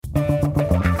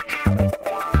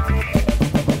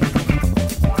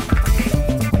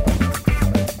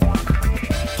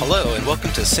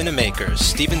cinemakers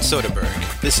Steven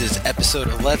Soderbergh. This is episode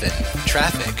 11,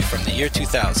 Traffic from the year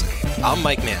 2000. I'm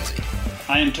Mike Manzi.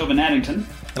 I am Tobin Addington.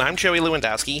 And I'm Joey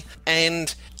Lewandowski.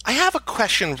 And I have a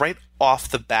question right off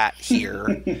the bat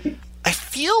here. I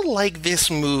feel like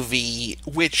this movie,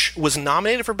 which was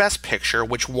nominated for Best Picture,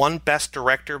 which won Best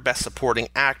Director, Best Supporting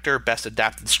Actor, Best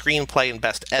Adapted Screenplay, and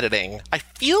Best Editing, I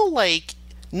feel like,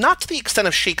 not to the extent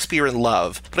of Shakespeare in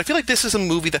Love, but I feel like this is a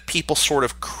movie that people sort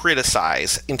of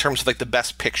criticize in terms of like the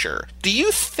Best Picture. Do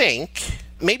you think,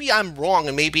 maybe I'm wrong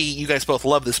and maybe you guys both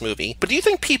love this movie, but do you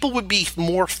think people would be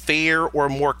more fair or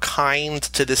more kind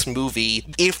to this movie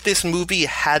if this movie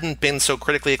hadn't been so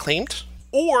critically acclaimed?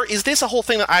 Or is this a whole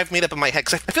thing that I've made up in my head?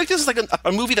 Because I feel like this is like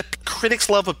a movie that critics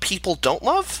love but people don't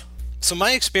love? So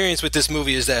my experience with this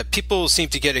movie is that people seem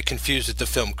to get it confused with the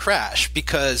film Crash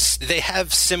because they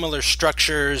have similar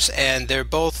structures and they're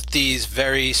both these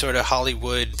very sort of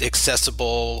Hollywood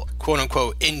accessible,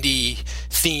 quote-unquote,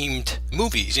 indie-themed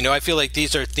movies. You know, I feel like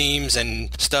these are themes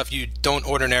and stuff you don't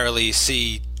ordinarily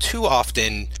see too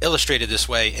often illustrated this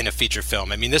way in a feature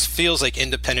film. I mean, this feels like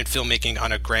independent filmmaking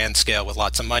on a grand scale with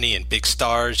lots of money and big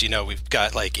stars. You know, we've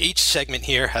got like each segment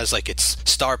here has like its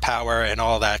star power and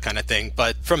all that kind of thing.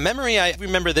 But from memory, I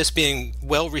remember this being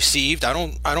well received. I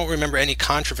don't remember any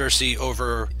controversy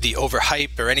over the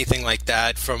overhype or anything like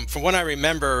that. From what I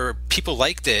remember, people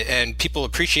liked it and people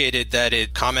appreciated that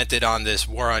it commented on this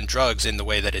war on drugs in the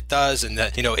way that it does, and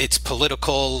that, you know, it's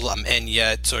political and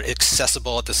yet sort of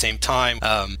accessible at the same time.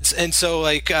 And so,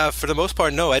 like, for the most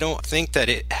part, no, I don't think that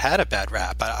it had a bad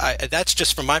rap. That's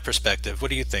just from my perspective. What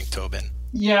do you think, Tobin?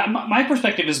 Yeah, my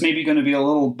perspective is maybe going to be a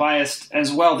little biased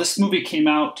as well. This movie came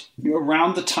out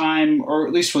around the time, or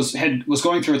at least was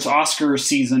going through its Oscar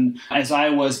season as I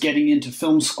was getting into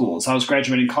film schools. I was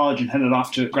graduating college and headed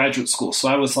off to graduate school. So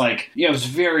I was like, I was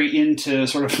very into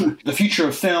sort of the future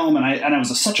of film, and I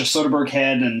was such a Soderbergh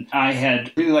head, and I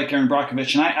had really liked Aaron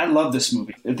Brockovich, and I love this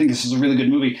movie. I think this is a really good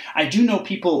movie. I do know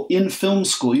people in film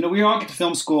school. You know, we all get to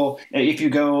film school if you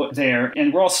go there,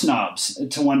 and we're all snobs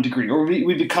to one degree, or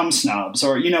we become snobs.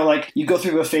 Or, you know, like you go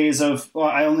through a phase of, well,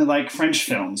 I only like French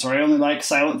films, or I only like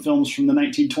silent films from the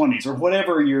 1920s, or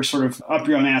whatever your sort of up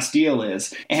your own ass deal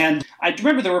is. And I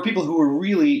remember there were people who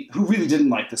really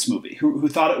didn't like this movie, who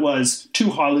thought it was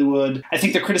too Hollywood. I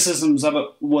think the criticisms of it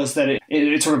was that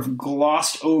it sort of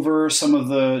glossed over some of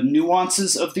the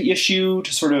nuances of the issue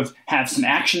to sort of have some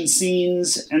action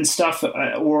scenes and stuff,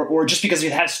 or just because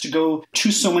it has to go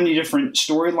to so many different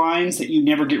storylines that you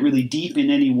never get really deep in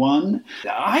any one.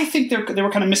 I think they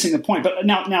were kind of missing the point. But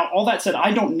now, all that said,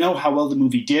 I don't know how well the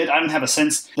movie did. I don't have a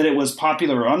sense that it was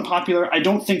popular or unpopular. I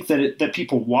don't think that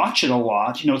people watch it a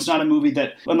lot. You know, it's not a movie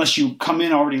that, unless you come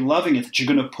in already loving it, that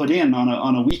you're going to put in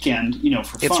on a weekend, you know,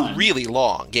 for fun. It's really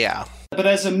long, yeah. But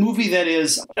as a movie that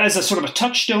is, as a sort of a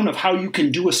touchstone of how you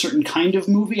can do a certain kind of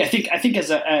movie, I think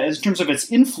as in terms of its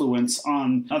influence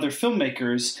on other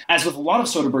filmmakers, as with a lot of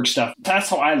Soderbergh stuff, that's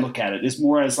how I look at it, is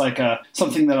more as like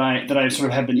something that I sort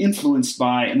of have been influenced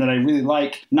by and that I really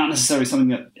like, not necessarily something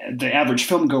that the average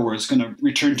filmgoer is going to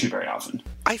return to very often.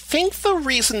 I think the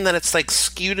reason that it's like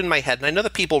skewed in my head, and I know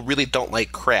that people really don't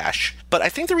like Crash, but I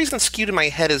think the reason it's skewed in my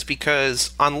head is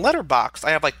because on Letterboxd,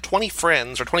 I have like 20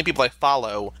 friends or 20 people I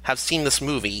follow have seen this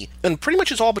movie, and pretty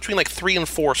much it's all between like 3 and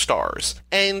 4 stars.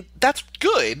 And that's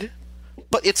good,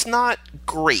 but it's not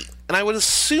great. And I would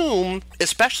assume,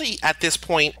 especially at this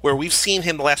point where we've seen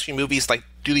him the last few movies, like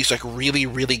do these like really,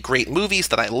 really great movies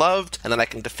that I loved and that I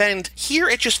can defend, here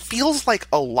it just feels like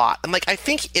a lot. And like I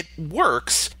think it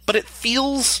works, but it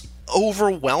feels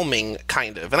overwhelming,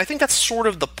 kind of. And I think that's sort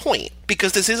of the point,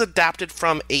 because this is adapted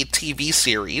from a TV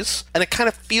series, and it kind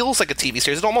of feels like a TV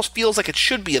series. It almost feels like it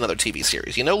should be another TV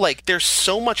series, you know? Like, there's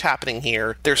so much happening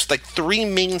here. There's, like, 3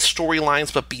 main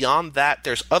storylines, but beyond that,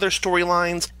 there's other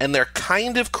storylines, and they're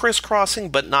kind of crisscrossing,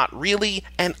 but not really.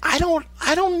 And I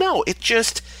don't know. It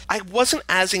just, I wasn't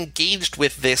as engaged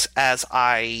with this as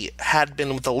I had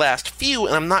been with the last few,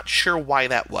 and I'm not sure why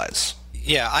that was.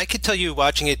 Yeah, I could tell you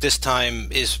watching it this time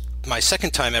is my second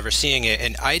time ever seeing it,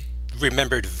 and I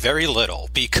remembered very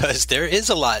little because there is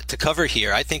a lot to cover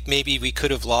here. I think maybe we could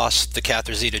have lost the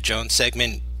Catherine Zeta-Jones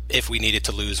segment if we needed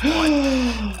to lose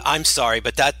one. I'm sorry,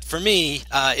 but that, for me,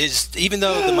 is, even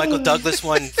though the Michael Douglas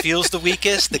one feels the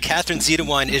weakest, the Catherine Zeta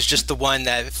one is just the one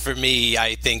that, for me,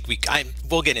 I think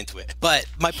we'll get into it. But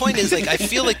my point is, like, I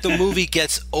feel like the movie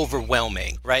gets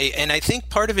overwhelming, right? And I think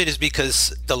part of it is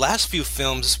because the last few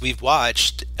films we've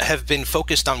watched have been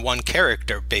focused on one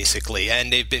character, basically,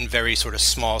 and they've been very sort of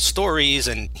small stories.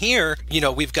 And here,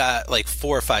 we've got like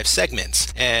 4 or 5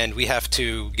 segments, and we have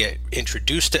to get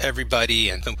introduced to everybody,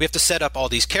 and we have to set up all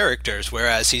these characters,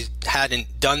 whereas he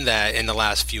hadn't done that in the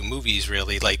last few movies,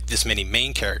 really, like this many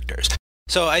main characters.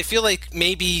 So I feel like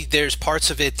maybe there's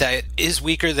parts of it that is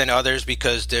weaker than others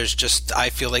because there's just, I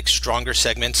feel like, stronger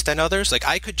segments than others. Like,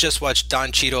 I could just watch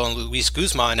Don Cheadle and Luis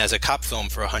Guzman as a cop film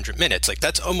for 100 minutes. Like,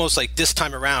 that's almost like this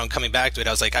time around, coming back to it,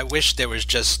 I was like, I wish there was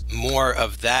just more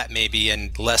of that maybe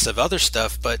and less of other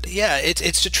stuff. But yeah,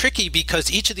 it's tricky because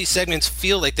each of these segments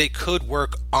feel like they could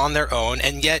work on their own,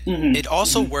 and yet it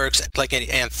also works like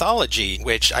an anthology,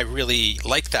 which I really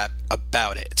like that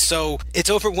about it. So it's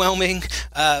overwhelming,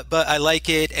 but I like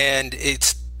it, and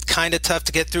it's kind of tough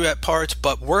to get through at parts,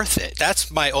 but worth it. That's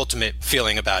my ultimate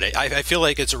feeling about it. I feel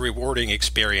like it's a rewarding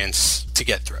experience to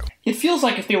get through. It feels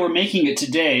like if they were making it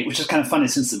today, which is kind of funny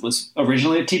since it was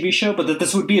originally a TV show, but that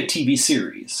this would be a TV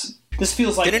series. This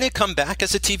feels like... Didn't it come back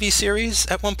as a TV series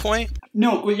at one point?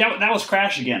 No, yeah, that was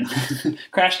Crash again.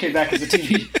 Crash came back as a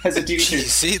TV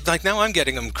series. See, like now I'm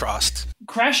getting them crossed.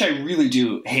 Crash I really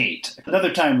do hate.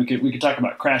 Another time we could talk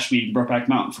about Crash beating Brokeback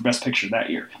Mountain for Best Picture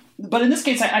that year. But in this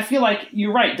case, I feel like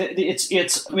you're right.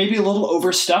 It's maybe a little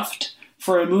overstuffed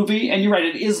for a movie, and you're right,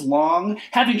 it is long.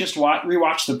 Having just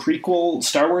rewatched the prequel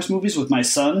Star Wars movies with my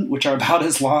son, which are about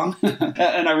as long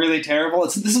and are really terrible.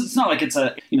 It's not like it's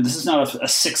this is not a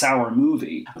 6-hour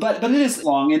movie, but it is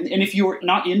long. And if you're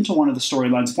not into one of the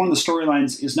storylines, if one of the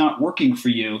storylines is not working for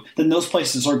you, then those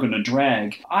places are going to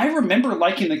drag. I remember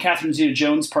liking the Catherine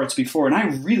Zeta-Jones parts before, and I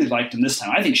really liked them this time.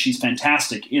 I think she's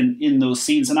fantastic in those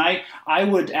scenes, and I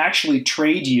would actually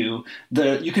trade you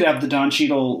you could have the Don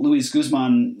Cheadle, Luis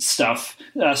Guzman stuff.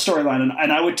 Storyline,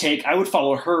 and I would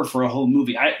follow her for a whole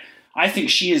movie. I think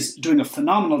she is doing a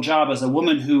phenomenal job as a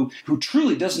woman who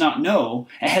truly does not know,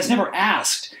 and has never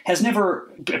asked, has never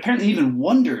apparently even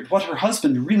wondered what her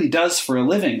husband really does for a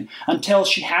living until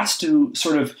she has to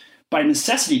sort of, by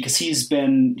necessity, because he's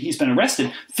been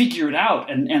arrested, figure it out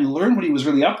and learn what he was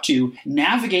really up to,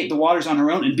 navigate the waters on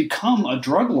her own, and become a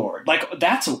drug lord. Like,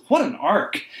 what an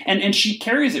arc. And she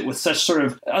carries it with such sort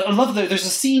of... I love that there's a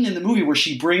scene in the movie where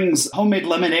she brings homemade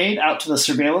lemonade out to the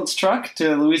surveillance truck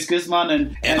to Luis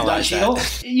Guzman and Don Cheadle.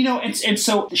 And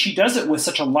so she does it with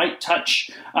such a light touch,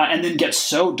 and then gets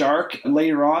so dark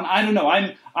later on. I don't know.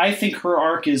 I think her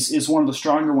arc is one of the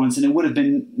stronger ones, and it would have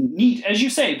been neat, as you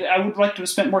say. I would like to have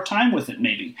spent more time with it,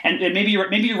 maybe. And maybe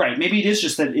you're right. Maybe it is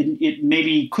just that it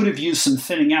maybe could have used some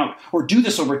thinning out, or do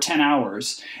this over 10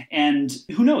 hours. And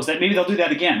who knows? That maybe they'll do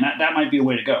that again. That might be a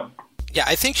way to go. Yeah,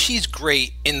 I think she's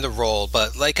great in the role,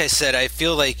 but like I said, I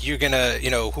feel like you're gonna,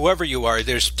 whoever you are,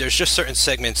 there's just certain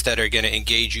segments that are gonna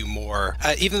engage you more.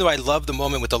 Even though I love the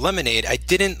moment with the lemonade, I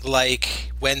didn't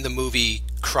like when the movie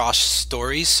cross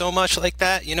stories so much like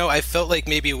that. I felt like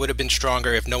maybe it would have been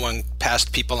stronger if no one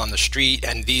passed people on the street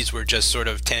and these were just sort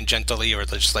of tangentially, or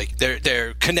just like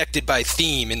they're connected by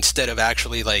theme instead of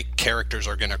actually like characters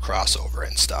are going to cross over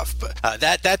and stuff. But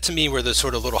that to me were the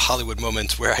sort of little Hollywood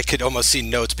moments where I could almost see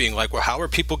notes being like, well, how are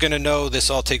people going to know this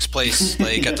all takes place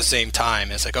like at the same time?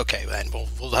 And it's like, okay, then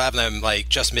we'll have them like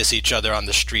just miss each other on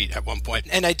the street at one point.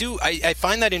 And I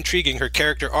find that intriguing, her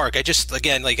character arc. I just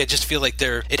feel like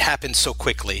it happens so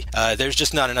quickly. There's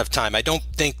just not enough time. I don't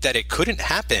think that it couldn't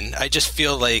happen. I just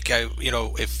feel like,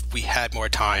 if we had more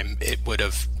time, it would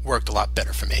have worked a lot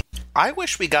better for me. I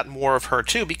wish we got more of her,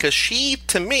 too, because she,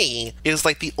 to me, is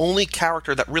like the only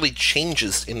character that really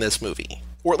changes in this movie.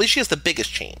 Or at least she has the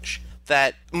biggest change.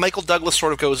 That Michael Douglas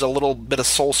sort of goes a little bit of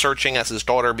soul-searching as his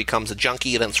daughter becomes a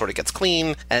junkie and then sort of gets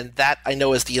clean, and that I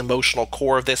know is the emotional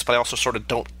core of this, but I also sort of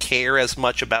don't care as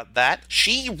much about that.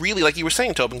 She really, like you were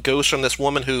saying, Tobin, goes from this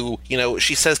woman who,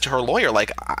 she says to her lawyer,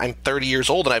 like, I'm 30 years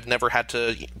old and I've never had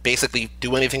to basically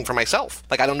do anything for myself.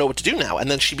 Like, I don't know what to do now.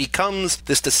 And then she becomes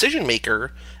this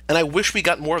decision-maker, and I wish we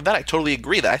got more of that. I totally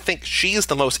agree that I think she is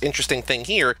the most interesting thing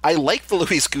here. I like the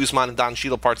Luis Guzman and Don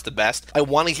Cheadle parts the best. I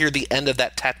want to hear the end of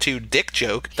that tattooed dick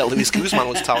joke that Luis Guzman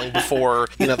was telling before,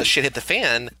 the shit hit the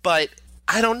fan. But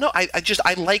I don't know. I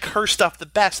like her stuff the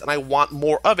best, and I want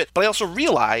more of it. But I also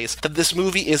realize that this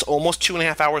movie is almost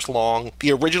 2.5 hours long.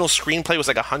 The original screenplay was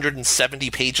like 170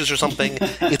 pages or something.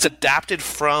 It's adapted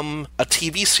from a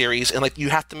TV series, and like you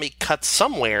have to make cuts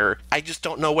somewhere. I just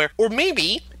don't know where. Or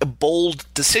maybe a bold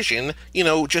decision,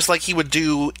 just like he would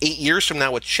do 8 years from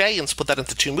now with Che and split that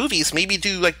into 2 movies. Maybe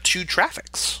do like 2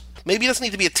 Traffics. Maybe it doesn't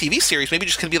need to be a TV series. Maybe it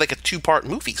just can be like a 2-part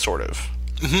movie, sort of.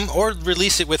 Or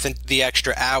release it within the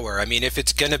extra hour. I mean, if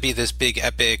it's going to be this big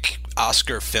epic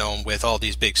Oscar film with all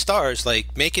these big stars,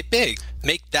 like, make it big.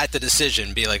 Make that the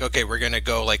decision. Be like, okay, we're going to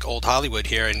go like old Hollywood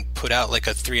here and put out like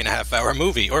a 3.5 hour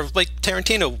movie. Or like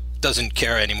Tarantino doesn't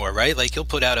care anymore, right? Like, he'll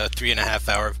put out a 3.5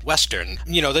 hour Western.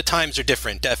 You know, the times are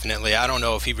different, definitely. I don't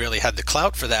know if he really had the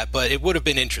clout for that, but it would have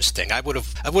been interesting. I would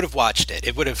have watched it.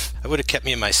 It would have kept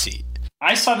me in my seat.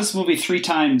 I saw this movie 3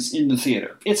 times in the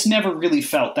theater. It's never really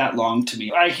felt that long to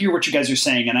me. I hear what you guys are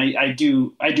saying, and I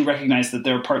do recognize that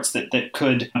there are parts that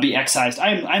could be excised.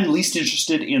 I'm least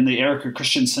interested in the Erika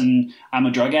Christensen I'm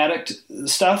a drug addict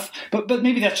stuff, but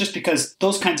maybe that's just because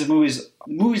those kinds of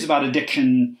movies about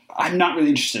addiction, I'm not really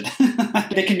interested.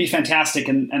 They can be fantastic,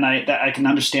 and I can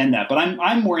understand that. But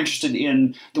I'm more interested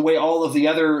in the way all of the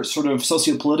other sort of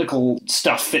sociopolitical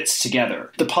stuff fits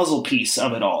together, the puzzle piece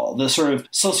of it all, the sort of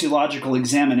sociological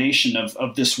examination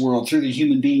of this world through the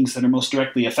human beings that are most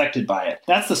directly affected by it.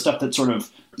 That's the stuff that sort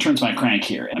of turns my crank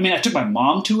here. I mean, I took my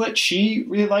mom to it. She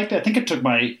really liked it. I think I took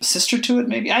my sister to it,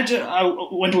 maybe. I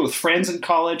went to it with friends in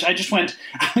college. I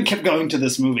kept going to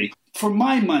this movie. For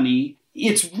my money,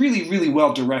 it's really, really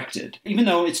well directed. Even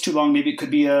though it's too long, maybe it could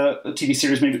be a TV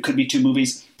series, maybe it could be 2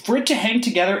 movies. For it to hang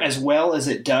together as well as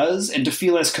it does and to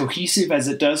feel as cohesive as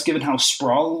it does, given how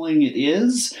sprawling it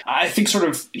is, I think sort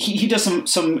of he does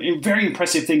some very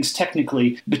impressive things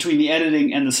technically between the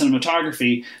editing and the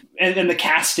cinematography and the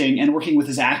casting and working with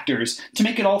his actors to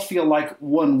make it all feel like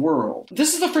one world.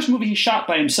 This is the first movie he shot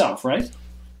by himself, right?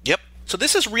 Yep. So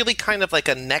this is really kind of like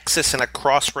a nexus and a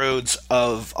crossroads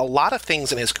of a lot of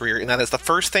things in his career, and that is the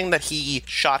first thing that he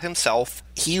shot himself.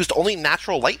 He used only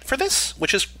natural light for this,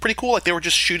 which is pretty cool. Like,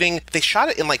 they shot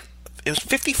it in like, it was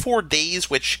 54 days,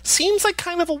 which seems like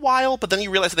kind of a while, but then you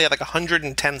realize that they had like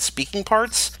 110 speaking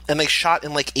parts, and they shot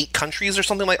in like 8 countries or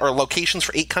something, or locations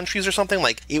for 8 countries or something.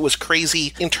 Like, it was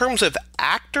crazy. In terms of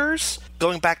actors,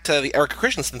 going back to the Erika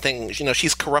Christensen thing, you know,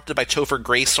 she's corrupted by Topher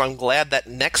Grace, so I'm glad that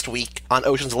next week on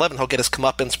Ocean's 11 he'll get his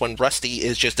comeuppance when Rusty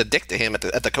is just a dick to him at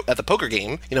the poker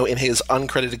game, you know, in his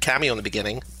uncredited cameo in the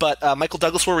beginning. But Michael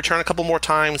Douglas will return a couple more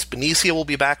times. Benicio will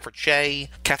be back for Che.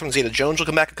 Catherine Zeta-Jones will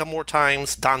come back a couple more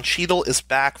times. Don Cheadle is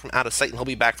back from Out of Sight, and he'll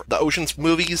be back for the Ocean's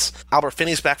movies. Albert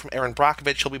Finney's back from Aaron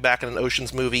Brockovich. He'll be back in an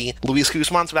Ocean's movie. Luis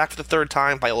Guzman's back for the 3rd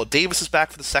time. Viola Davis is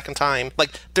back for the 2nd time.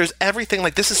 Like, there's everything.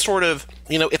 Like, this is sort of,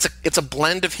 you know, it's a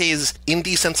blend of his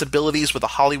indie sensibilities with a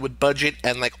Hollywood budget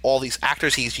and like all these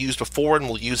actors he's used before and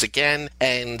will use again,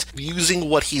 and using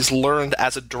what he's learned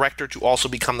as a director to also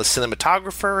become the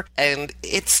cinematographer. And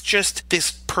it's just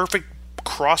this perfect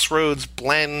crossroads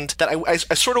blend that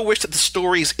I sort of wish that the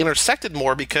stories intersected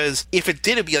more, because if it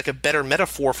did, it'd be like a better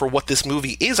metaphor for what this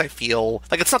movie is. I feel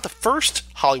like it's not the first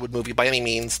Hollywood movie by any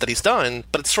means that he's done,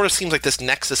 but it sort of seems like this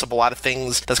nexus of a lot of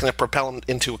things that's going to propel him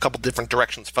into a couple different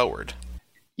directions forward.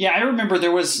 Yeah, I remember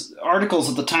there was articles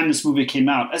at the time this movie came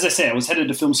out. As I say, I was headed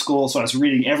to film school, so I was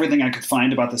reading everything I could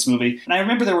find about this movie. And I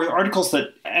remember there were articles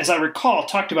that, as I recall,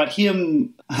 talked about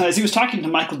him, as he was talking to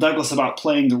Michael Douglas about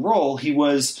playing the role, he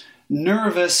was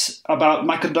nervous about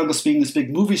Michael Douglas being this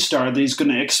big movie star that he's going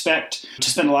to expect to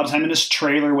spend a lot of time in his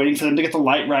trailer waiting for them to get the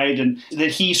light right, and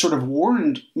that he sort of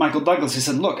warned Michael Douglas. He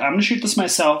said, look, I'm going to shoot this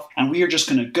myself, and we are just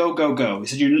going to go. He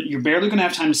said, you're barely going to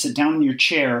have time to sit down in your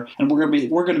chair, and we're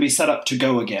going to be set up to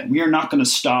go again. We are not going to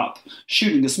stop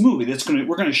shooting this movie.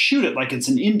 We're going to shoot it like it's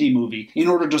an indie movie in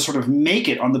order to sort of make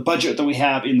it on the budget that we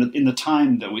have in the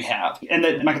time that we have. And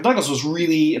that Michael Douglas was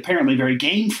really apparently very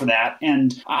game for that,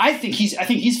 and I think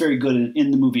he's very good in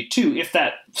the movie too. If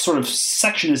that sort of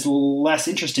section is less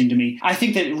interesting to me, I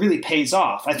think that it really pays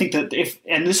off. I think that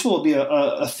and this will be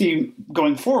a theme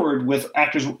going forward with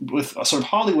actors, with sort of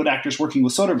Hollywood actors working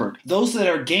with Soderbergh, those that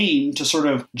are game to sort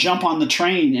of jump on the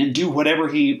train and do whatever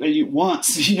he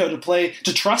wants, you know,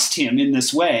 to trust him in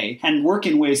this way and work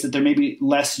in ways that they're maybe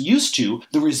less used to.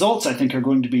 The results, I think, are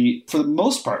going to be, for the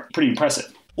most part, pretty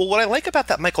impressive. Well, what I like about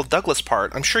that Michael Douglas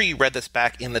part, I'm sure you read this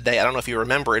back in the day, I don't know if you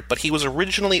remember it, but he was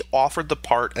originally offered the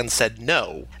part and said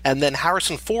no. And then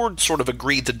Harrison Ford sort of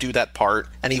agreed to do that part,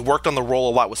 and he worked on the role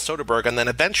a lot with Soderbergh, and then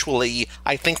eventually,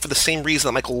 I think for the same reason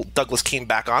that Michael Douglas came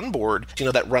back on board, you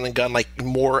know, that run and gun, like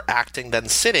more acting than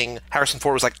sitting, Harrison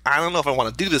Ford was like, I don't know if I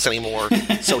want to do this anymore.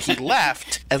 So he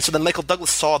left, and so then Michael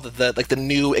Douglas saw the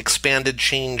new expanded,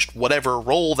 changed, whatever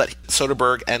role that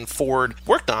Soderbergh and Ford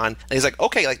worked on, and he's like,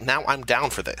 okay, like now I'm down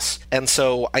for this. And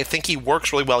so I think he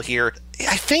works really well here.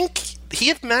 I think he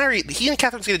and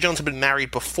Catherine Zeta-Jones had been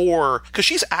married before, because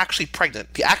she's actually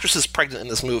pregnant. The actress is pregnant in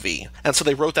this movie, and so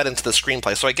they wrote that into the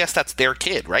screenplay. So I guess that's their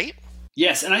kid, right?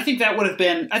 Yes, and I think that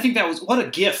was what a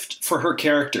gift for her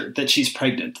character that she's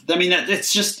pregnant. I mean, it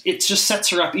just sets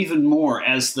her up even more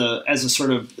as a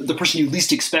sort of the person you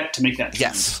least expect to make that turn.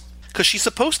 Yes. Because she's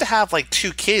supposed to have, like,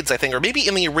 2 kids, I think, or maybe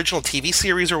in the original TV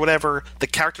series or whatever, the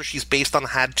character she's based on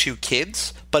had 2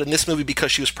 kids, but in this movie,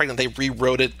 because she was pregnant, they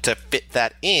rewrote it to fit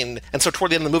that in, and so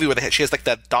toward the end of the movie, where she has, like,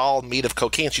 that doll made of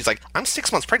cocaine, she's like, I'm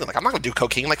 6 months pregnant, like, I'm not gonna do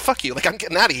cocaine, like, fuck you, like, I'm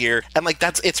getting out of here, and, like,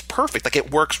 it's perfect, like, it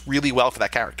works really well for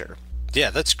that character. Yeah,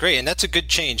 that's great, and that's a good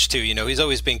change, too. You know, he's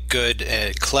always been good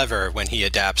and clever when he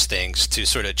adapts things to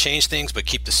sort of change things, but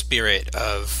keep the spirit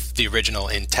of the original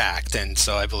intact, and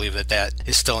so I believe that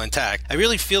is still intact. I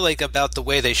really feel like about the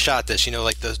way they shot this, you know,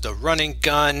 like the running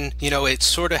gun, you know, it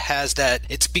sort of has that,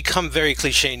 it's become very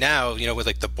cliche now, you know, with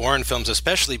like the Bourne films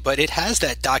especially, but it has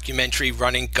that documentary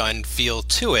running gun feel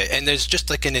to it, and there's just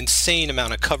like an insane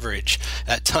amount of coverage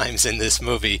at times in this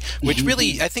movie, which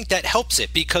really, I think that helps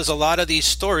it, because a lot of these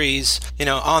stories, you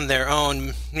know, on their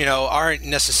own, you know, aren't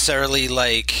necessarily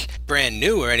like brand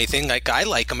new or anything. Like, I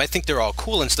like them. I think they're all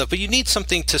cool and stuff, but you need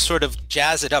something to sort of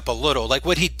jazz it up a little. Like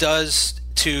what he does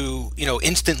to, you know,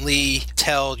 instantly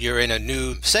tell you're in a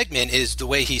new segment is the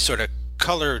way he sort of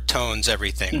color tones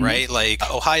everything, right? Like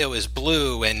Ohio is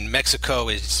blue and Mexico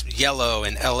is yellow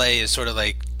and LA is sort of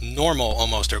like normal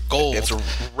almost, or gold. It's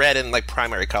red and like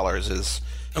primary colors is...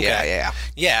 Okay.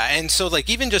 Yeah, and so like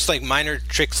even just like minor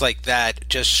tricks like that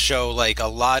just show like a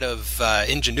lot of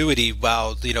ingenuity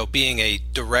while, you know, being a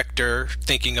director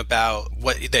thinking about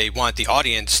what they want the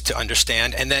audience to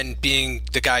understand, and then being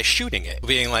the guy shooting it,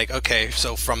 being like, okay,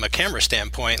 so from a camera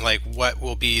standpoint, like what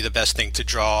will be the best thing to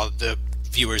draw the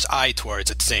viewer's eye towards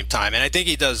at the same time. And I think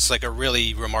he does like a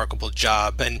really remarkable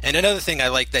job. And another thing I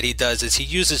like that he does is he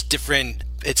uses different,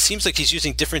 it seems like he's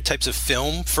using different types of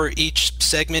film for each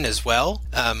segment as well.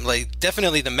 Like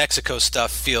definitely the Mexico stuff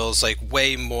feels like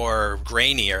way more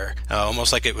grainier,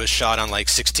 almost like it was shot on like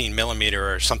 16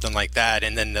 millimeter or something like that.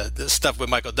 And then the stuff with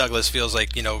Michael Douglas feels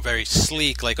like, you know, very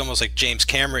sleek, like almost like James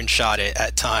Cameron shot it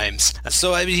at times.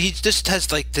 So I mean, he just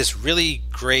has like this really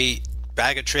great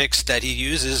bag of tricks that he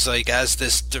uses like as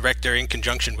this director in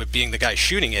conjunction with being the guy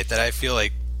shooting it, that I feel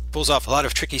like pulls off a lot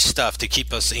of tricky stuff to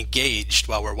keep us engaged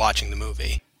while we're watching the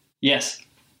movie. Yes.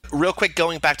 Real quick,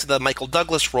 going back to the Michael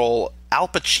Douglas role, Al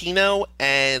Pacino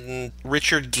and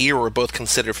Richard Gere were both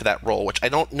considered for that role, which I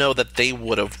don't know that they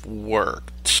would have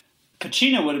worked.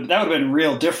 Pacino would have been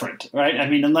real different, right? I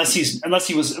mean, unless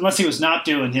he was not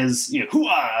doing his, you know,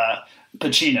 hoo-ah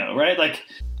Pacino, right? Like,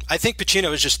 I think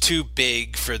Pacino is just too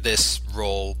big for this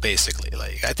role, basically.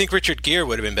 Like, I think Richard Gere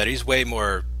would have been better. He's way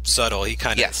more subtle. He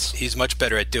kind of, he's much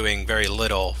better at doing very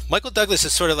little. Michael Douglas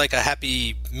is sort of like a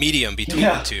happy medium between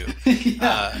the two.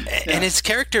 And his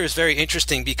character is very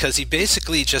interesting because he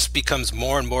basically just becomes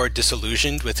more and more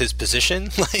disillusioned with his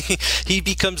position. Like, he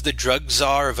becomes the drug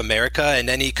czar of America, and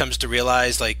then he comes to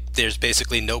realize, like, there's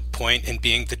basically no point in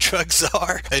being the drug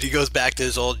czar. And he goes back to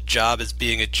his old job as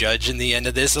being a judge in the end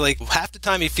of this. So, like, half the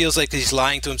time he feels like he's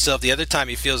lying to himself. The other time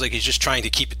he feels like he's just trying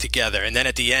to keep it together. And then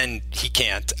at the end, he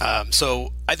can't.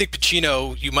 So I think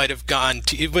Pacino, you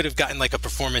would have gotten like a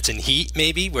performance in Heat,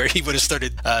 maybe, where he would have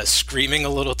started screaming a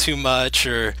little too much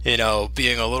or, you know,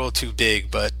 being a little too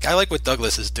big. But I like what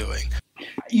Douglas is doing.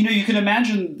 You know, you can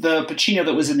imagine the Pacino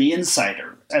that was in The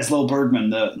Insider as Lil Bergman,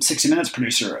 the 60 Minutes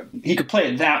producer. He could play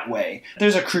it that way.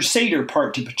 There's a crusader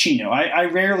part to Pacino. I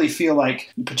rarely feel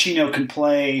like Pacino can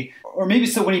play, or maybe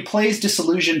so when he plays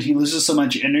disillusioned, he loses so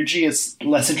much energy, it's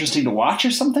less interesting to watch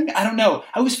or something. I don't know.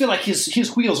 I always feel like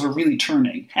his wheels are really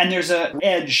turning. And there's an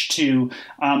edge to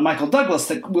Michael Douglas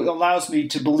that allows me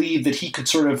to believe that he could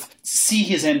sort of see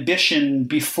his ambition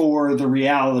before the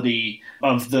reality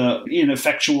of the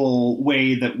ineffectual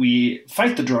way that we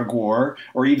fight the drug war,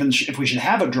 or even if we should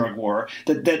have a drug war,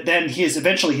 that then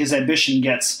eventually his ambition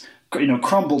gets, you know,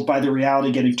 crumbled by the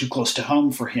reality getting too close to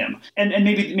home for him. And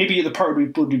maybe the part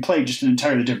would be played just in an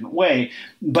entirely different way,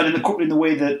 but in the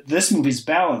way that this movie's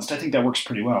balanced, I think that works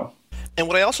pretty well. And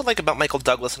what I also like about Michael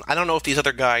Douglas, and I don't know if these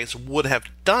other guys would have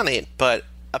done it, but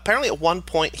apparently at one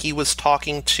point he was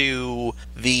talking to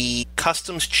the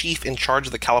customs chief in charge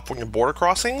of the California border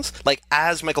crossings, like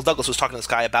as Michael Douglas was talking to this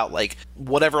guy about like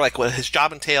whatever, like what his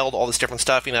job entailed, all this different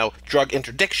stuff, you know, drug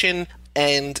interdiction,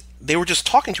 and they were just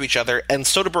talking to each other, and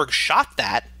Soderbergh shot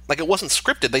that. Like, it wasn't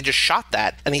scripted, they just shot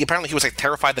that, and he was like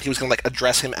terrified that he was going to like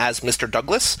address him as Mr.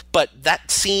 Douglas, but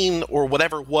that scene or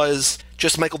whatever was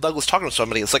just Michael Douglas talking to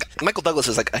somebody. It's like, Michael Douglas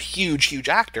is like a huge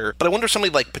actor, but I wonder if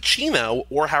somebody like Pacino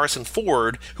or Harrison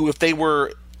Ford, who if they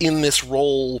were in this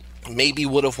role maybe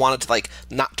would have wanted to, like,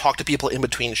 not talk to people in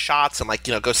between shots and, like,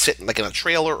 you know, go sit in, like, in a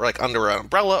trailer or, like, under an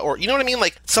umbrella, or, you know what I mean?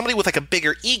 Like, somebody with, like, a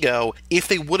bigger ego, if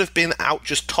they would have been out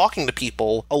just talking to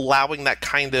people, allowing that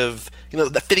kind of, you know,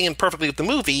 that fitting in perfectly with the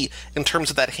movie in terms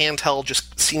of that handheld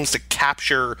just seems to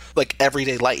capture, like,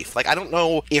 everyday life. Like, I don't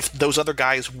know if those other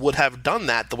guys would have done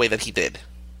that the way that he did.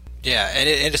 Yeah, and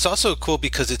it's also cool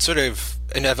because it's sort of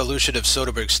an evolution of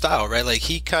Soderbergh's style, right? Like,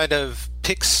 he kind of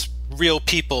picks real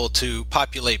people to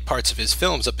populate parts of his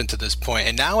films up until this point.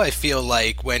 And now I feel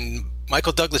like when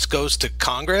Michael Douglas goes to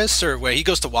Congress or where he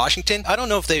goes to Washington, I don't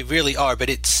know if they really are, but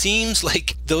it seems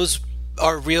like those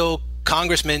are real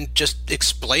congressmen just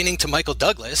explaining to Michael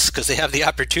Douglas, because they have the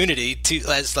opportunity to,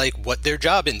 as like what their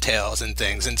job entails and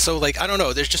things. And so, like, I don't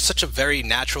know, there's just such a very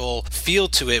natural feel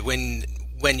to it when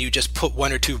you just put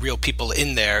one or two real people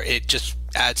in there. It just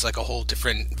adds like a whole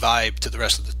different vibe to the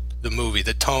rest of the movie.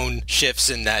 The tone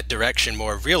shifts in that direction,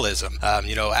 more of realism.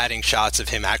 You know, adding shots of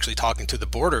him actually talking to the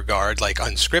border guard, like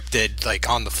unscripted, like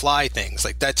on the fly things.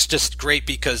 Like, that's just great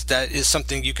because that is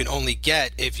something you can only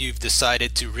get if you've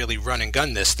decided to really run and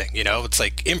gun this thing. You know, it's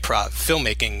like improv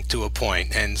filmmaking to a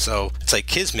point. And so it's like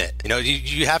kismet. You know,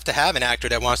 you have to have an actor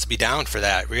that wants to be down for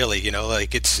that, really. You know,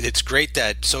 like it's great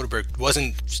that Soderbergh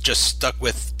wasn't just stuck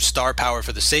with star power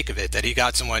for the sake of it, that he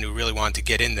got someone who really wanted to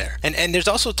get in there. And there's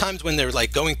also times when they're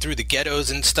like going through the ghettos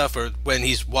and stuff, or when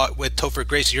he's with Topher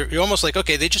Grace, you're almost like,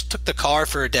 okay, they just took the car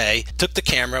for a day, took the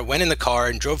camera, went in the car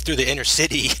and drove through the inner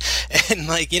city. And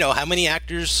like, you know, how many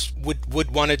actors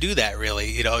would want to do that,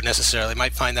 really? You know, necessarily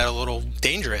might find that a little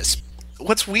dangerous.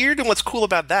 What's weird and what's cool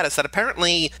about that is that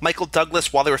apparently Michael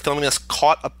Douglas, while they were filming this,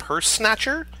 caught a purse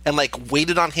snatcher and like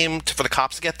waited on him for the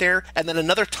cops to get there. And then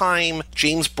another time,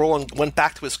 James Brolin went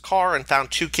back to his car and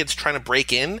found two kids trying to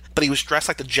break in, but he was dressed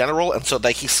like the general, and so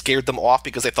like he scared them off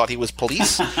because they thought he was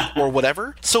police or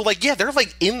whatever. So like, yeah, they're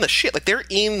like in the shit. Like, they're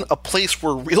in a place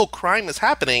where real crime is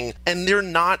happening, and they're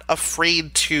not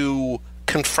afraid to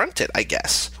confront it, I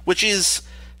guess, which is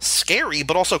scary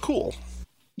but also cool.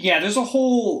 Yeah, there's a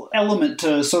whole element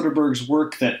to Soderbergh's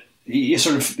work that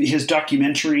sort of his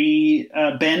documentary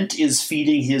bent is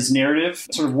feeding his narrative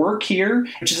sort of work here,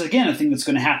 which is, again, a thing that's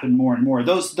going to happen more and more.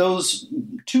 Those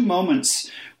two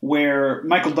moments where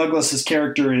Michael Douglas's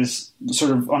character is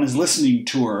sort of on his listening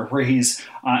tour, where he's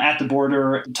at the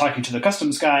border talking to the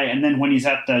customs guy, and then when he's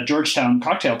at the Georgetown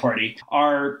cocktail party,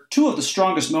 are two of the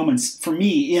strongest moments for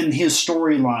me in his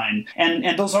storyline.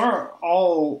 And those are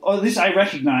all, or at least I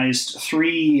recognized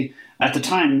three, at the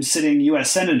time, sitting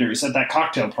U.S. senators at that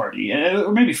cocktail party,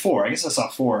 or maybe four. I guess I saw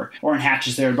four. Orrin Hatch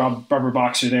is there, Barbara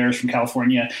Boxer there is from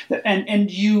California. And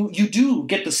you do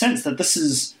get the sense that this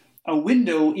is a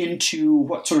window into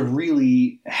what sort of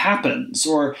really happens,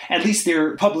 or at least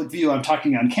their public view. I'm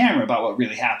talking on camera about what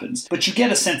really happens. But you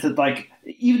get a sense that, like,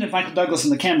 even if Michael Douglas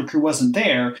and the camera crew wasn't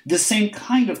there, the same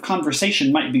kind of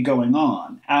conversation might be going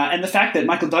on. And the fact that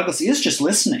Michael Douglas is just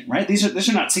listening, right? These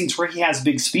are not scenes where he has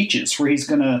big speeches, where this is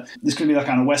gonna be like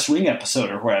on a West Wing episode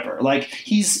or wherever. Like,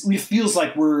 it feels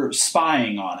like we're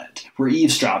spying on it, we're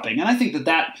eavesdropping. And I think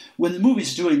that when the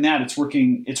movie's doing that, it's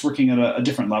working at a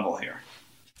different level here.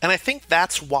 And I think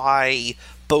that's why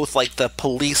both like the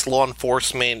police, law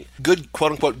enforcement, good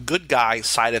quote unquote good guy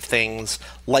side of things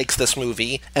likes this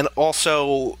movie, and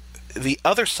also the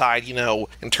other side, you know,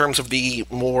 in terms of the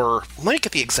more, let me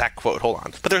get the exact quote, hold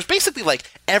on. But there's basically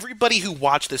like everybody who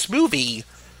watched this movie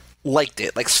liked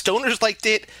it. Like, stoners liked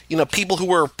it, you know, people who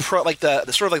were pro, like the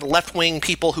sort of like left-wing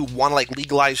people who want to like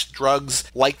legalize drugs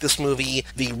like this movie,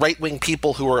 the right-wing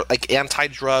people who are like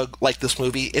anti-drug like this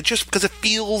movie. It just, because it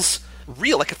feels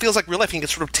real, like it feels like real life, and you can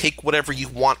sort of take whatever you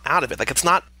want out of it. Like, it's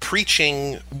not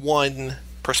preaching one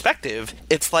perspective.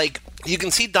 It's like, you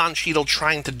can see Don Cheadle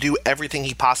trying to do everything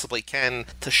he possibly can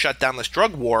to shut down this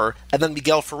drug war, and then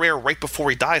Miguel Ferrer, right before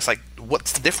he dies, like,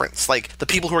 what's the difference? Like, the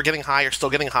people who are getting high are still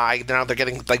getting high, now they're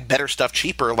getting, like, better stuff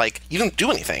cheaper. Like, you didn't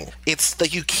do anything. It's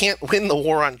that you can't win the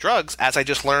war on drugs, as I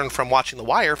just learned from watching The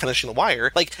Wire, finishing The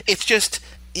Wire. Like, it's just,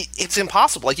 it's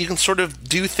impossible. Like, you can sort of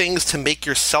do things to make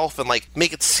yourself and, like,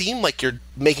 make it seem like you're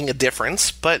making a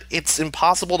difference, but it's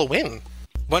impossible to win.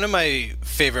 One of my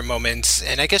favorite moments,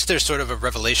 and I guess there's sort of a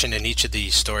revelation in each of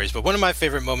these stories, but one of my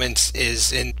favorite moments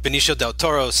is in Benicio del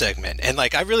Toro's segment. And,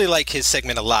 like, I really like his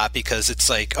segment a lot because it's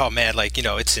like, oh man, like, you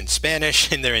know, it's in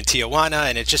Spanish and they're in Tijuana,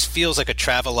 and it just feels like a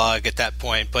travelogue at that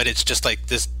point, but it's just like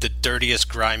the dirtiest,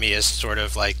 grimiest, sort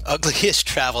of like ugliest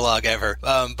travelogue ever.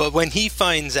 But when he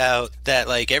finds out that,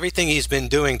 like, everything he's been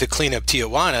doing to clean up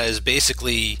Tijuana is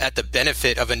basically at the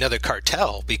benefit of another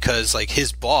cartel because, like,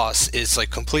 his boss is, like,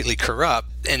 completely corrupt,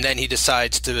 and then he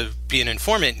decides to be an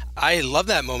informant. I love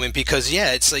that moment because,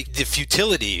 yeah, it's like the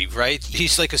futility, right?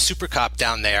 He's like a super cop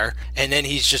down there, and then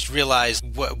he's just realized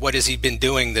what has he been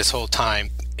doing this whole time.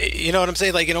 You know what I'm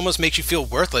saying? Like, it almost makes you feel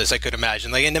worthless, I could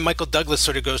imagine. Like, and then Michael Douglas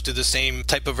sort of goes through the same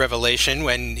type of revelation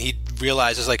when he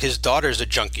realizes, like, his daughter's a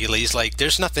junkie. He's like,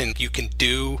 there's nothing you can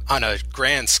do on a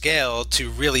grand scale to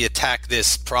really attack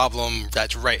this problem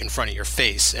that's right in front of your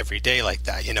face every day like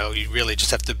that. You know, you really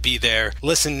just have to be there,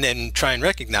 listen, and try and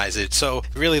recognize it. So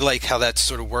I really like how that's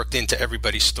sort of worked into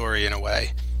everybody's story in a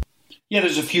way. Yeah,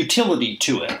 there's a futility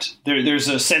to it. There's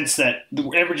a sense that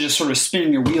everybody's just sort of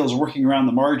spinning their wheels, working around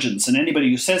the margins, and anybody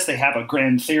who says they have a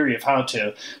grand theory of how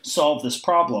to solve this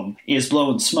problem is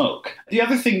blowing smoke. The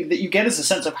other thing that you get is a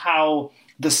sense of how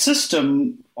the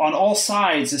system on all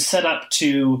sides is set up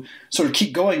to sort of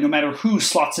keep going no matter who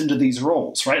slots into these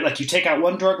roles, right? Like, you take out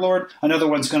one drug lord, another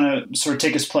one's going to sort of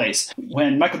take his place.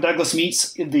 When Michael Douglas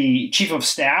meets the chief of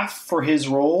staff for his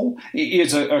role,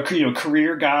 is a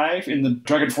career guy in the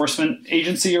Drug Enforcement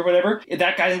Agency or whatever.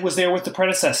 That guy was there with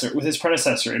his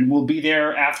predecessor, and will be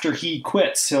there after he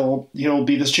quits. He'll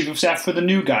be the chief of staff for the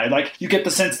new guy. Like, you get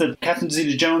the sense that Catherine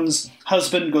Zeta-Jones'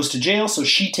 husband goes to jail, so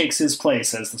she takes his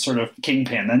place as the sort of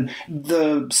kingpin. And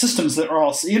the systems the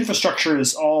infrastructure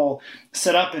is all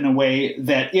set up in a way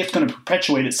that it's going to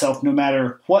perpetuate itself no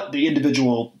matter what the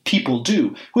individual people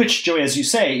do, which, Joey, as you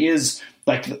say, is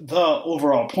like the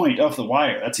overall point of The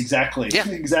Wire. That's exactly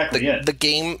it.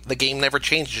 The game never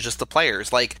changes, just the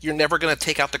players. Like, you're never going to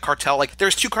take out the cartel. Like,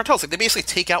 there's two cartels. Like, they basically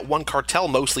take out one cartel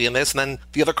mostly in this, and then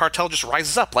the other cartel just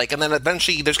rises up. Like, and then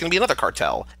eventually there's going to be another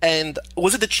cartel. And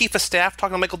was it the chief of staff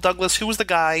talking to Michael Douglas? Who was the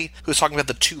guy who was talking about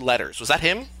the 2 letters? Was that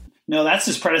him? No, that's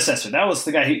his predecessor. That was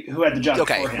the guy who had the job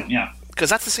before him. Yeah. Because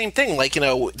that's the same thing. Like, you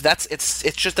know, it's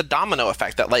just a domino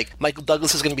effect that, like, Michael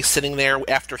Douglas is going to be sitting there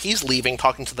after he's leaving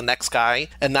talking to the next guy,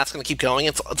 and that's going to keep going.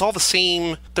 It's all the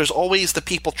same. There's always the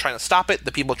people trying to stop it,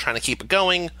 the people trying to keep it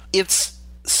going. It's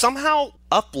somehow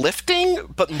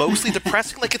uplifting, but mostly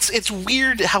depressing. Like, it's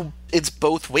weird how it's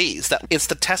both ways. That it's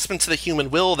the testament to the human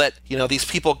will that, you know, these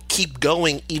people keep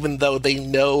going even though they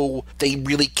know they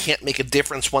really can't make a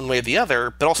difference one way or the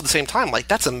other, but also at the same time, like,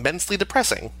 that's immensely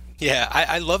depressing. Yeah,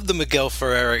 I love the Miguel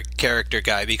Ferrer character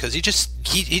guy because he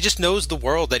just knows the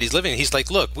world that he's living in. He's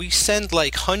like, look, we send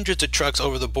like hundreds of trucks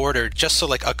over the border just so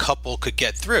like a couple could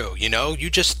get through, you know? You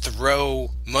just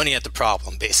throw money at the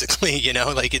problem, basically, you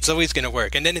know? Like, it's always going to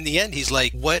work. And then in the end, he's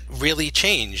like, what really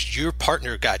changed? Your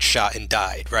partner got shot and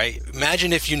died, right?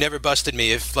 Imagine if you never busted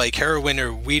me, if like heroin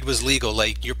or weed was legal,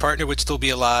 like your partner would still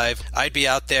be alive. I'd be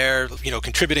out there, you know,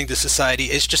 contributing to society.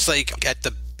 It's just like at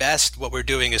the best, what we're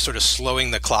doing is sort of slowing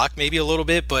the clock maybe a little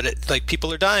bit, but like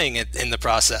people are dying in the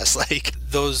process. Like,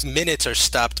 those minutes are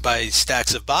stopped by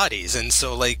stacks of bodies, and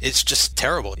so like it's just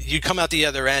terrible. You come out the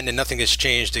other end and nothing has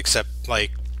changed except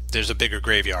like there's a bigger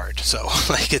graveyard. So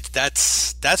like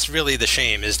that's really the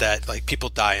shame, is that like people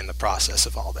die in the process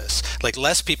of all this. Like,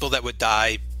 less people that would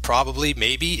die probably,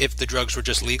 maybe, if the drugs were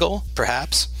just legal,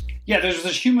 perhaps. Yeah, there's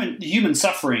this human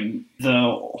suffering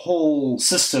the whole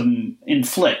system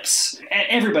inflicts.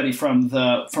 Everybody from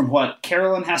what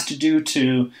Carolyn has to do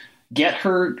to get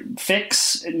her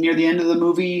fix near the end of the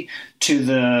movie,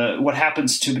 to what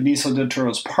happens to Benicio del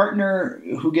Toro's partner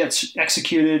who gets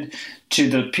executed, to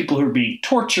the people who are being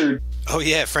tortured. Oh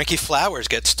yeah, Frankie Flowers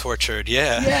gets tortured.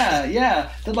 Yeah.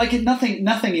 Yeah. That like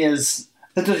nothing is.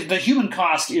 The human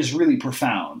cost is really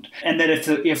profound, and that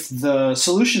if the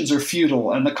solutions are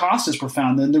futile and the cost is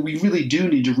profound, then we really do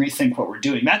need to rethink what we're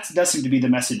doing. That does seem to be the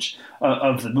message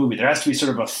of the movie. There has to be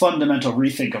sort of a fundamental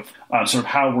rethink of sort of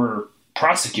how we're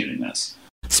prosecuting this.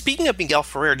 Speaking of Miguel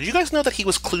Ferrer, did you guys know that he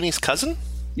was Clooney's cousin?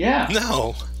 Yeah.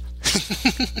 No.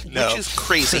 No. Which is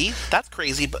crazy. That's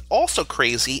crazy. But also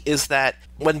crazy is that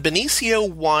when Benicio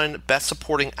won Best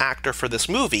Supporting Actor for this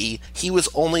movie, he was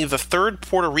only the 3rd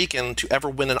Puerto Rican to ever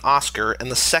win an Oscar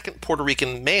and the 2nd Puerto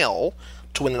Rican male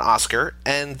to win an Oscar,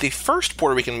 and the 1st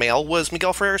Puerto Rican male was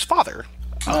Miguel Ferrer's father.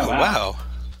 Oh, wow.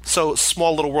 So,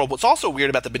 small little world. What's also weird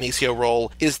about the Benicio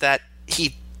role is that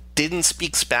he didn't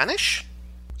speak Spanish.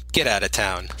 Get out of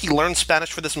town. He learned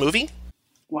Spanish for this movie.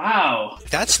 Wow.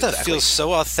 That stuff feels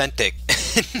so authentic.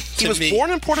 He was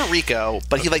born in Puerto Rico,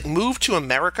 but he like moved to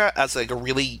America as like a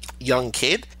really young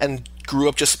kid and grew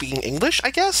up just speaking English, I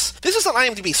guess. This is on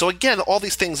IMDb, so again, all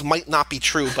these things might not be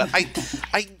true, but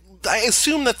I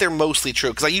assume that they're mostly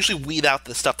true, because I usually weed out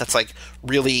the stuff that's like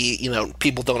really, you know,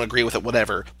 people don't agree with it,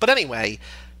 whatever. But anyway,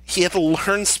 he had to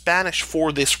learn Spanish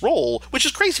for this role, which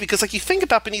is crazy because, like, you think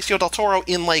about Benicio del Toro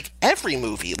in, like, every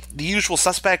movie. The Usual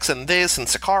Suspects and this and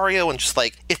Sicario, and just,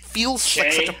 like, it feels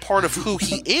like such a part of who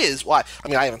he is. Well, I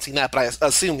mean, I haven't seen that, but I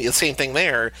assume the same thing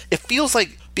there. It feels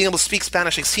like being able to speak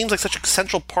Spanish, it seems like such a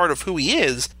central part of who he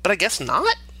is, but I guess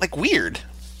not? Like, weird.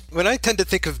 When I tend to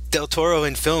think of Del Toro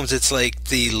in films, it's like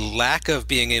the lack of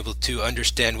being able to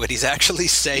understand what he's actually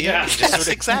saying. Yeah, just sort of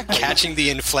exactly. Catching the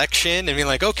inflection and being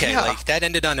like, okay, like that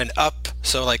ended on an up,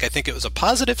 so like I think it was a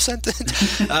positive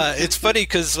sentence. It's funny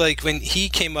because like when he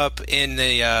came up in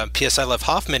the P.S. I Love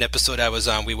Hoffman episode I was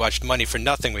on, we watched Money for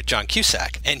Nothing with John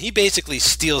Cusack, and he basically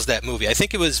steals that movie. I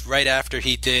think it was right after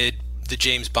he did the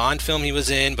James Bond film he was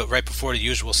in, but right before The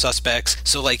Usual Suspects.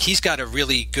 So like he's got a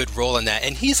really good role in that,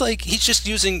 and he's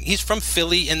from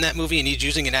Philly in that movie, and he's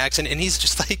using an accent, and he's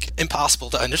just like impossible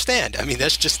to understand. I mean,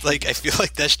 that's just like, I feel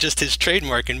like that's just his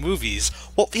trademark in movies.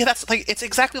 Well, yeah, that's like, it's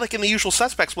exactly like in The Usual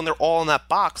Suspects when they're all in that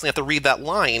box and they have to read that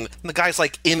line, and the guy's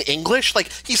like in English, like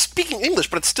he's speaking English,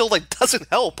 but it still like doesn't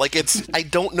help. Like it's, I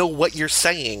don't know what you're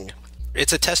saying.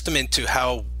 It's a testament to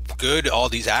how good all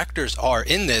these actors are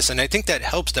in this, and I think that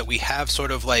helps that we have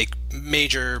sort of like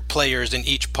major players in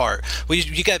each part. Well,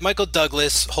 you got Michael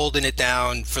Douglas holding it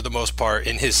down for the most part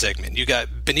in his segment. You got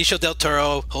Benicio del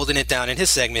Toro holding it down in his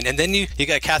segment, and then you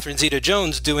got Catherine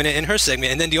Zeta-Jones doing it in her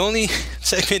segment, and then the only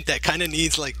segment that kind of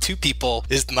needs like two people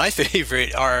is my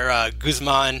favorite are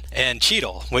Guzman and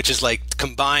Cheadle, which is like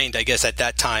combined, I guess at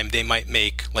that time they might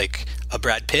make like a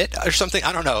Brad Pitt or something.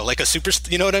 I don't know, like a super.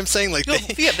 You know what I'm saying? Like,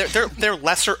 they're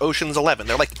lesser Ocean's 11.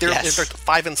 They're like they're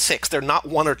 5 and 6. They're not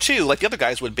 1 or 2 like the other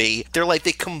guys would be. They're like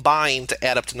they combine to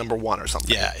add up to number 1 or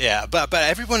something. Yeah. But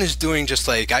everyone is doing just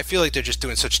like, I feel like they're just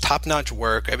doing such top-notch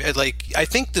work. I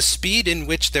think the speed in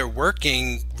which they're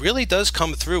working really does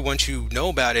come through once you know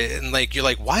about it, and like you're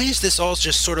like, why is this all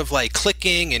just sort of like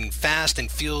clicking and fast and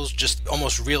feels just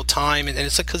almost real time? And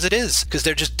it's like, because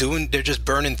they're just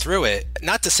burning through it.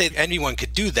 Not to say that anyone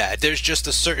could do that. There's just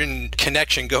a certain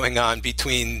connection going on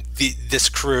between this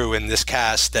crew and this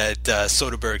cast that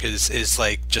Soderbergh is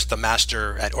like just a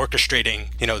master at orchestrating,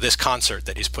 this concert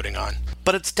that he's putting on.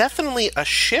 But it's definitely a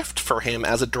shift for him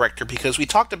as a director, because we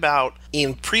talked about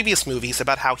in previous movies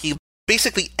about how he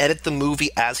basically edit the movie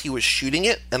as he was shooting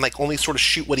it and like only sort of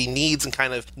shoot what he needs and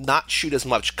kind of not shoot as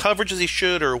much coverage as he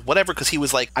should or whatever, because he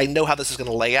was like, I know how this is going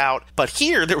to lay out. But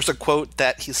here there was a quote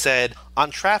that he said,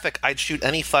 on Traffic, I'd shoot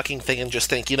any fucking thing and just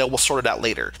think, we'll sort it out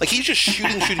later. Like he's just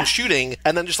shooting,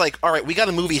 and then just like, all right, we got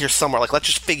a movie here somewhere, like let's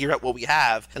just figure out what we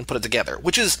have and put it together,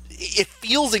 which is, it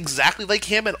feels exactly like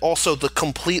him and also the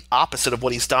complete opposite of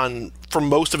what he's done for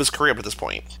most of his career up to this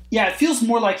point. Yeah, it feels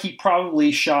more like he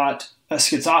probably shot a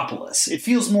Schizopolis. It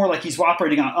feels more like he's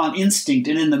operating on instinct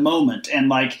and in the moment, and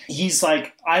like he's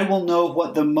like, I will know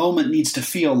what the moment needs to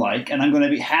feel like, and I'm going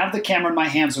to have the camera in my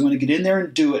hands, so I'm going to get in there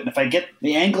and do it, and if I get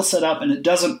the angle set up and it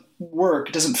doesn't work,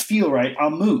 it doesn't feel right,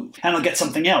 I'll move, and I'll get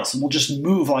something else, and we'll just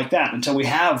move like that until we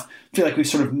feel like we've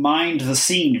sort of mined the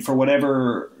scene for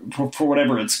whatever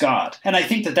it's got. And I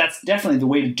think that that's definitely the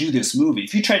way to do this movie.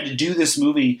 If you tried to do this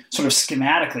movie sort of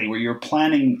schematically, where you're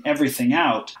planning everything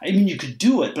out, I mean, you could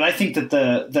do it, but I think that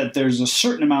that there's a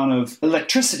certain amount of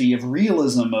electricity, of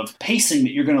realism, of pacing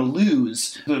that you're going to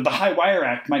lose. The high wire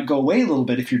act might go away a little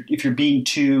bit if you're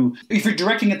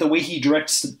directing it the way he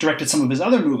directed some of his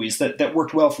other movies that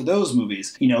worked well for those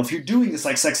movies. If you're doing this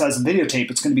like Sex, Lies, and Videotape,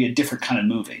 it's going to be a different kind of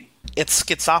movie. It's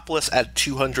Schizopolis at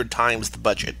 200 times the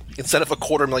budget. Instead of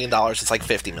 $250,000, it's like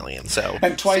 $50 million. So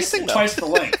and twice the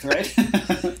length, right?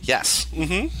 Yes.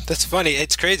 Mm-hmm. That's funny.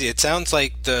 It's crazy. It sounds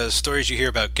like the stories you hear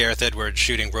about Gareth Edwards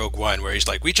shooting Rogue One, where he's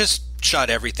like, we just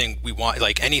shot everything we want,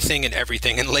 like anything and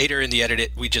everything, and later in the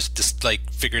edit we just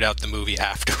like figured out the movie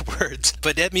afterwards.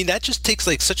 But I mean, that just takes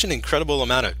like such an incredible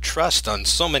amount of trust on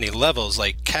so many levels,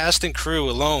 like cast and crew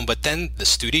alone, but then the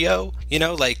studio,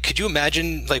 like could you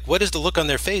imagine like what is the look on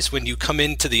their face when you come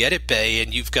into the edit bay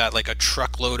and you've got like a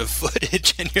truckload of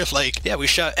footage and you're like, yeah, we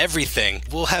shot everything,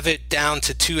 we'll have it down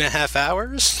to 2.5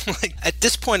 hours. Like at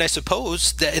this point, I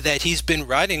suppose that he's been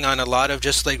riding on a lot of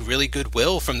just like really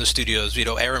goodwill from the studios.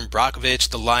 Aaron Brockovich,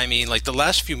 The Limey, like the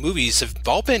last few movies have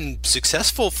all been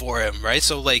successful for him, right?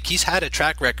 So like he's had a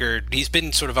track record. He's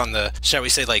been sort of on the, shall we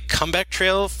say, like comeback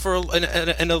trail for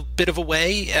in a bit of a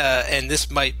way, and this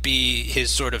might be his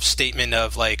sort of statement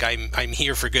of like, I'm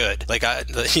here for good. Like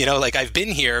like I've been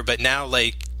here, but now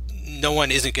like no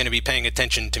one isn't going to be paying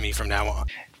attention to me from now on.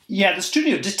 Yeah, the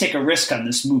studio did take a risk on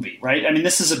this movie, right? I mean,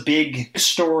 this is a big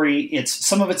story.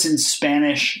 Some of it's in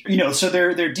Spanish, so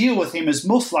their deal with him is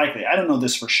most likely, I don't know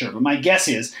this for sure, but my guess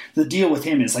is the deal with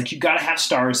him is like, you got to have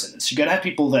stars in this. You got to have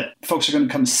people that folks are going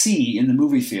to come see in the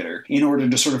movie theater in order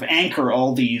to sort of anchor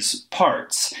all these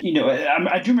parts.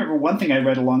 I do remember one thing I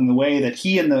read along the way, that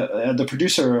he and the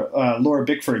producer, Laura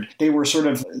Bickford, they were sort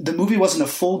of, the movie wasn't a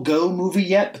full go movie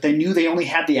yet, but they knew they only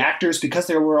had the actors because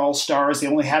they were all stars. They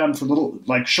only had them for little,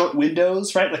 like, short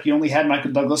windows, right? Like, you only had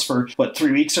Michael Douglas for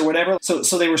 3 weeks or whatever. So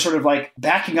they were sort of like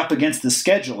backing up against the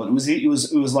schedule, and it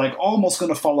was like almost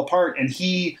going to fall apart. And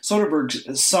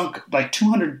Soderbergh sunk like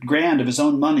 $200,000 of his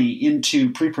own money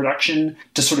into pre-production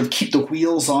to sort of keep the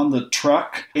wheels on the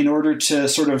truck in order to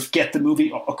sort of get the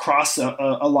movie across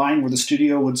a line where the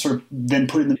studio would sort of then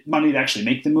put in the money to actually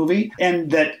make the movie.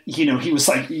 And that, he was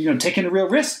like, taking a real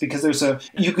risk, because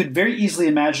you could very easily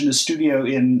imagine a studio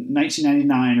in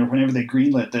 1999 or whenever they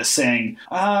greenlit this saying,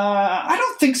 I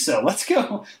don't think so. Let's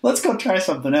go try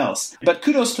something else. But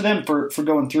kudos to them for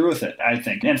going through with it, I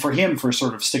think, and for him for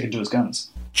sort of sticking to his guns.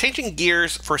 Changing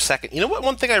gears for a second, you know what?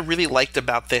 One thing I really liked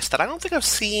about this that I don't think I've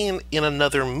seen in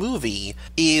another movie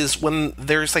is when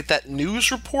there's like that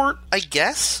news report, I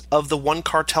guess, of the one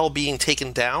cartel being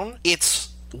taken down. It's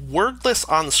wordless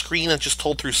on screen and just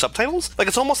told through subtitles. Like,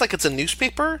 it's almost like it's a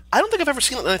newspaper. I don't think I've ever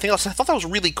seen anything else. I thought that was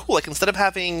really cool. Like, instead of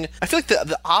having, I feel like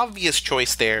the obvious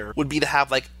choice there would be to have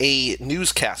like a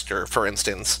newscaster, for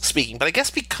instance, speaking. But I guess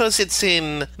because it's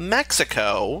in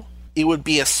Mexico, it would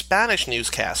be a Spanish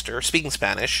newscaster speaking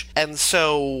Spanish, and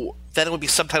so then it would be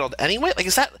subtitled anyway. Like,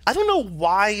 I don't know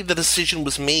why the decision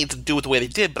was made to do it the way they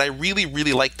did, but I really,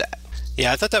 really like that.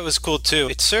 Yeah, I thought that was cool too.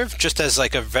 It served just as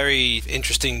like a very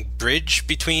interesting bridge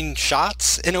between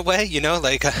shots in a way,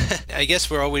 like I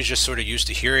guess we're always just sort of used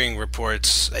to hearing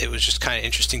reports. It was just kind of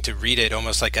interesting to read it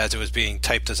almost like as it was being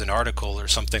typed as an article or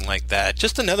something like that.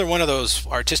 Just another one of those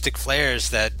artistic flares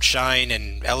that shine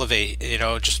and elevate,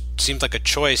 just seemed like a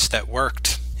choice that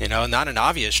worked. Not an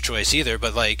obvious choice either,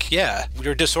 but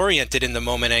you're disoriented in the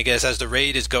moment, I guess, as the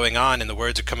raid is going on and the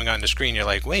words are coming on the screen. You're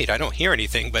like, wait, I don't hear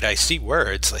anything, but I see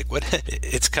words. Like, what?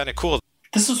 It's kind of cool.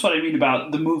 This is what I mean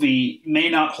about the movie may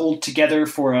not hold together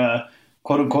for a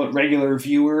quote-unquote regular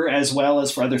viewer as well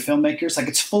as for other filmmakers. Like,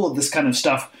 it's full of this kind of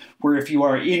stuff where if you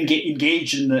are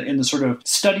engaged in the sort of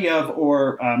study of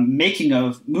or making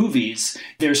of movies,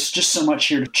 there's just so much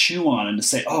here to chew on and to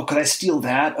say, oh, could I steal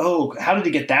that? Oh, how did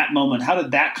he get that moment? How did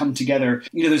that come together?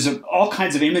 There's all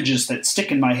kinds of images that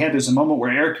stick in my head. There's a moment where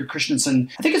Erika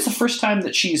Christensen, I think it's the first time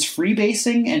that she's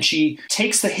freebasing, and she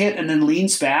takes the hit and then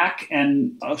leans back,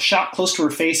 and a shot close to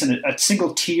her face, and a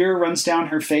single tear runs down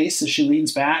her face as she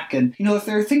leans back. And,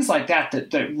 there are things like that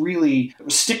really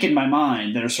stick in my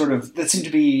mind that seem to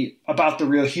be about the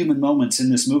real human moments in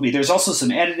this movie. There's also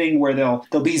some editing where there'll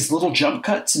be these little jump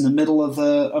cuts in the middle of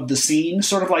the scene,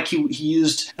 sort of like he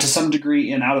used to some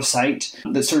degree in Out of Sight,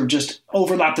 that sort of just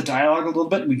overlap the dialogue a little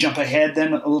bit, and we jump ahead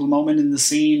then a little moment in the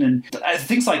scene, and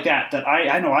things like that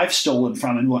I know I've stolen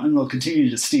from and will continue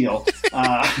to steal,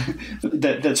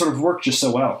 that sort of work just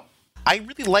so well. I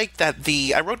really like that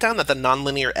I wrote down that the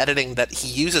nonlinear editing that he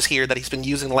uses here, that he's been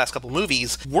using in the last couple of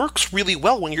movies, works really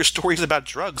well when your story's about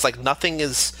drugs. Like, nothing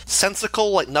is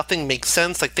sensical, like, nothing makes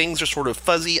sense, like, things are sort of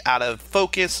fuzzy, out of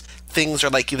focus, things are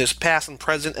like there's past and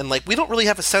present, and like we don't really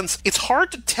have a sense. It's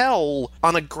hard to tell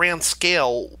on a grand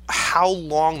scale how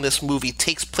long this movie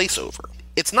takes place over.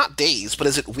 It's not days, but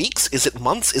is it weeks? Is it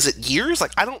months? Is it years?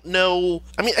 Like, I don't know.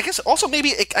 I mean, I guess also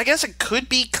maybe, I guess it could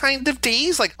be kind of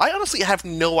days. Like, I honestly have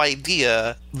no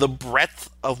idea the breadth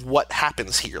of what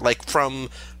happens here. Like, from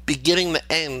beginning to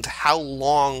end, how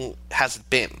long has it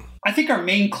been? I think our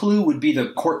main clue would be the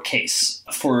court case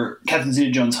for Catherine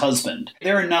Zeta-Jones' husband.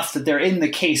 They're enough that they're in the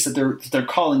case, that they're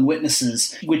calling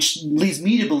witnesses, which leads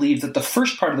me to believe that the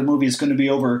first part of the movie is going to be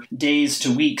over days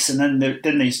to weeks, and then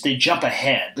they jump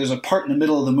ahead. There's a part in the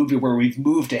middle of the movie where we've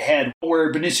moved ahead,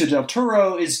 where Benicio del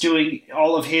Toro is doing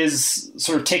all of his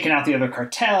sort of taking out the other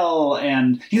cartel,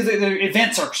 and the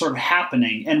events are sort of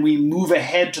happening, and we move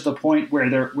ahead to the point where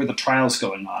the trial's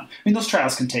going on. I mean, those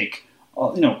trials can take a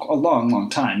long, long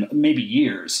time, maybe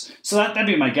years. So that'd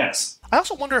be my guess. I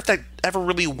also wonder if that ever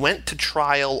really went to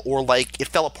trial, or like it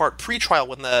fell apart pre-trial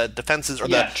when the defense's or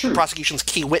the prosecution's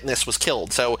key witness was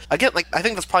killed. So again, like I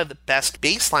think that's probably the best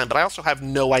baseline, but I also have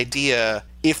no idea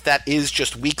if that is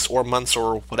just weeks or months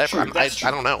or whatever. True, I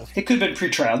don't know. It could have been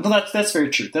pre-trial. No, that's very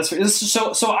true.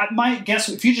 My guess,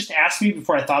 if you just asked me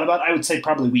before I thought about it, I would say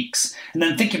probably weeks. And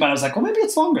then thinking about it, I was like, well, maybe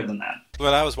it's longer than that.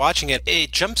 When I was watching it,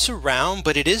 it jumps around,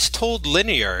 but it is told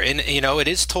linear, and it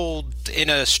is told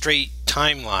in a straight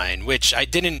timeline, which I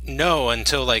didn't know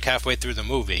until like halfway through the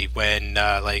movie when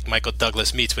like Michael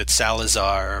Douglas meets with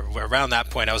Salazar. Around that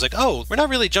point, I was like, oh, we're not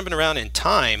really jumping around in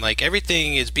time. Like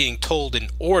everything is being told in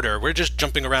order. We're just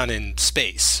jumping around in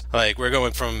space. Like we're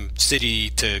going from city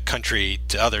to country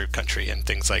to other country and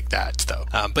things like that. So,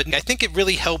 but I think it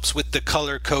really helps with the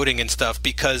color coding and stuff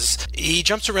because he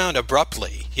jumps around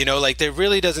abruptly. Like there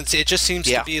really doesn't. It just seems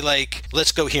to be like,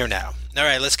 let's go here now. All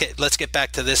right, let's get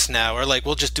back to this now, or like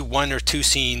we'll just do 1 or 2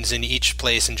 scenes in each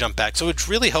place and jump back. So it's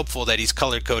really helpful that he's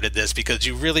color coded this because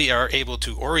you really are able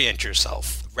to orient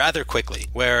yourself rather quickly.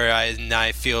 Where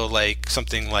I feel like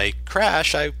something like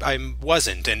Crash, I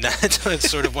wasn't, and that's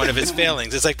sort of one of its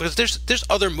failings. It's like because there's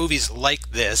other movies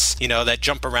like this, that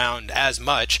jump around as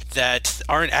much that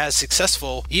aren't as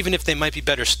successful, even if they might be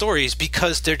better stories,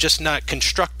 because they're just not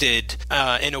constructed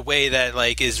in a way that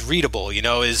like is readable,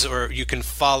 or you can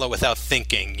follow without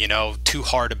thinking, too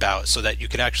hard about, so that you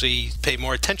can actually pay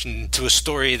more attention to a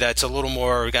story that's got a little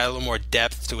more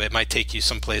depth to it. Might take you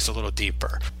someplace a little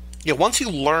deeper. Yeah, once you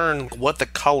learn what the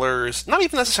colors, not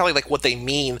even necessarily like what they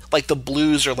mean, like the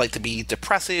blues are like to be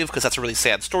depressive because that's a really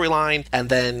sad storyline, and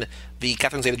then the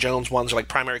Catherine Zeta-Jones ones are like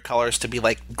primary colors to be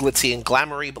like glitzy and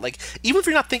glamoury, but like even if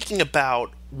you're not thinking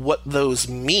about what those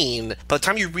mean, by the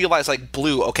time you realize like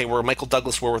blue, okay, we're Michael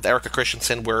Douglas, we're with Erica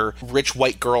Christensen, we're rich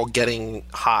white girl getting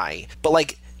high, but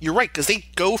like you're right, because they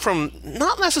go from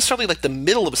not necessarily like the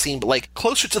middle of a scene, but like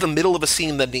closer to the middle of a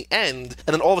scene than the end,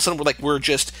 and then all of a sudden we're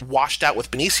just washed out with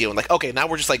Benicio, and like, okay, now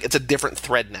we're just like, it's a different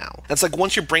thread now. And it's like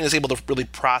once your brain is able to really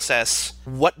process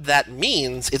what that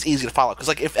means, it's easy to follow. Because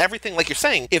like if everything, like you're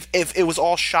saying, if it was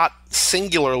all shot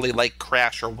singularly like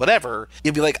Crash or whatever,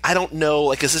 you'd be like, I don't know,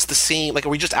 like is this the scene, like are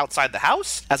we just outside the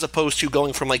house, as opposed to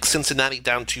going from like Cincinnati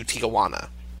down to Tijuana?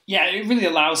 Yeah, it really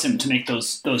allows him to make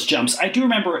those jumps. I do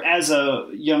remember as a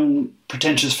young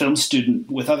pretentious film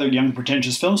student with other young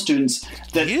pretentious film students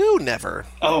that you never.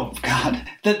 Oh God,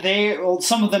 that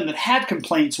some of them that had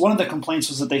complaints. One of the complaints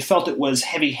was that they felt it was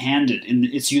heavy-handed in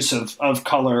its use of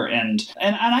color, and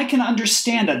I can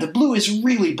understand that. The blue is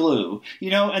really blue,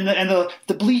 and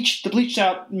the bleached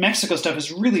out Mexico stuff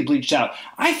is really bleached out.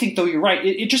 I think though you're right.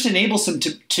 It just enables them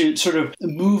to sort of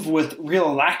move with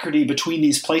real alacrity between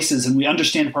these places, and we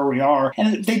understand where we are,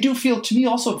 and they do feel to me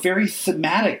also very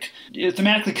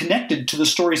thematically connected to the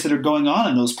stories that are going on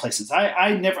in those places.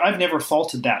 I've never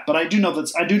faulted that, but I do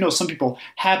know some people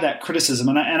have that criticism,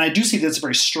 and I do see that it's a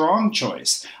very strong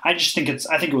choice. I think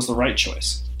it was the right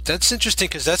choice. That's interesting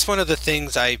because that's one of the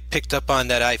things I picked up on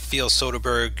that I feel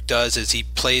Soderbergh does is he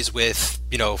plays with,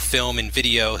 film and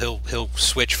video. He'll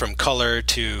switch from color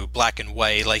to black and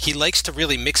white. Like he likes to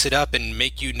really mix it up and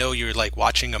make you're like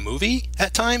watching a movie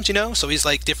at times, So he's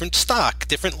like different stock,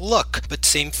 different look, but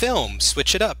same film,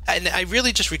 switch it up. And I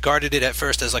really just regarded it at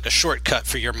first as like a shortcut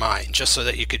for your mind, just so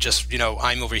that you could just,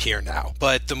 I'm over here now.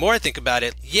 But the more I think about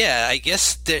it, yeah, I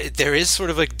guess there is sort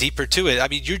of like deeper to it. I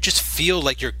mean, you just feel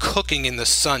like you're cooking in the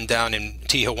sun down in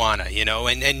Tijuana,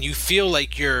 and you feel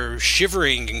like you're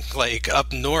shivering like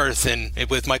up north and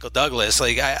with Michael Douglas.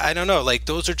 Like I don't know, like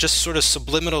those are just sort of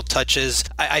subliminal touches.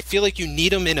 I feel like you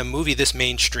need them in a movie this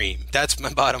mainstream. That's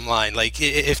my bottom line. Like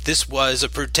if this was a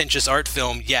pretentious art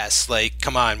film, yes, like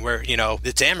come on,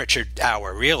 it's amateur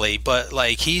hour really, but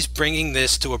like he's bringing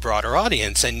this to a broader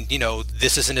audience, and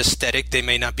this is an aesthetic they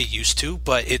may not be used to,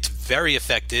 but it's very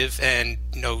effective, and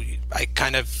I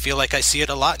kind of feel like I see it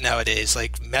a lot nowadays,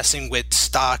 like messing with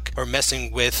stock or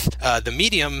messing with the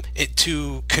medium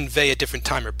to convey a different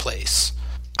time or place.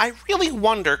 I really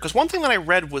wonder, because one thing that I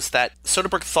read was that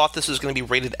Soderbergh thought this was going to be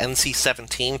rated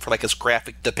NC-17 for like his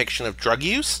graphic depiction of drug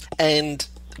use, and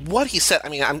what he said, I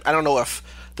mean, I don't know if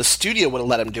the studio would have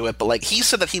let him do it, but like he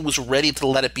said that he was ready to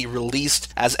let it be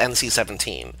released as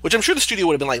NC-17, which I'm sure the studio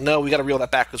would have been like, no, we got to reel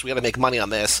that back because we got to make money on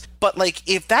this. But like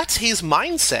if that's his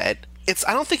mindset,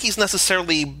 I don't think he's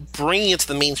necessarily bringing it to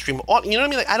the mainstream audience. You know what I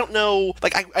mean? Like, I don't know.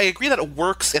 Like, I agree that it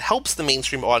works. It helps the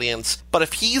mainstream audience. But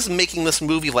if he's making this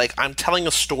movie like, I'm telling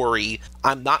a story,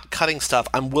 I'm not cutting stuff,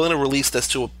 I'm willing to release this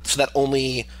so that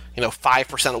only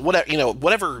 5% or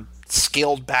whatever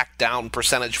scaled back down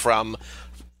percentage from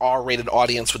R-rated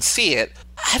audience would see it.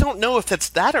 I don't know if that's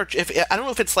that, or I don't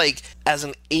know if it's like as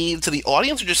an aid to the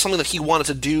audience or just something that he wanted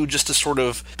to do just to sort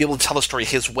of be able to tell the story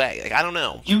his way. Like, I don't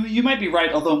know. You might be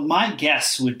right, although my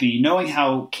guess would be, knowing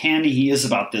how canny he is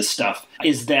about this stuff,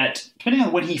 is that depending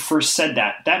on when he first said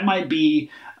that might be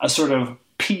a sort of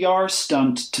PR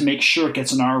stunt to make sure it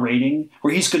gets an R rating,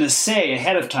 where he's going to say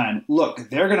ahead of time, look,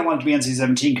 they're going to want it to be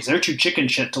NC-17 because they're too chicken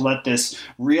shit to let this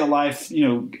real life,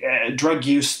 drug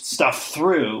use stuff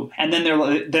through. And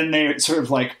then they're sort of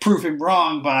like prove him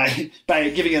wrong by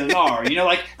giving it an R.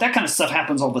 Like that kind of stuff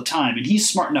happens all the time. And he's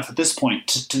smart enough at this point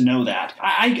to know that.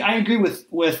 I agree with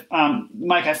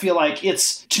Mike. I feel like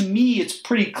to me, it's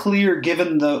pretty clear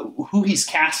given who he's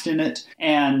cast in it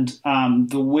and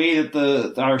the way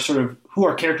that our sort of who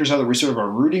our characters are that we sort of are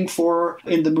rooting for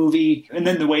in the movie, and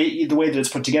then the way that it's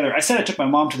put together. I said I took my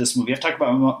mom to this movie. I've talked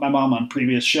about my mom on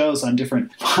previous shows on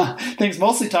different things,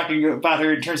 mostly talking about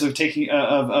her in terms of taking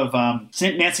of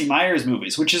Nancy Meyers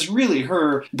movies, which is really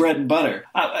her bread and butter.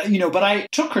 But I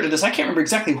took her to this. I can't remember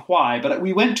exactly why, but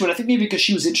we went to it. I think maybe because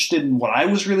she was interested in what I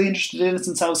was really interested in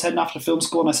since I was heading off to film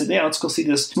school, and I said, "Yeah, let's go see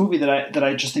this movie that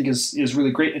I just think is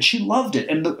really great." And she loved it,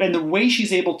 and the way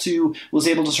was able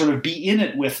to sort of be in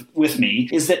it with me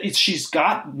is that she's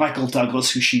got Michael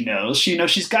Douglas, who she knows.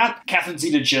 She's got Catherine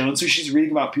Zeta-Jones, who she's reading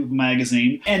about People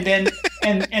magazine, and then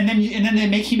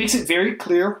he makes it very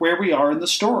clear where we are in the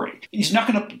story. He's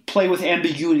not going to play with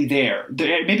ambiguity there.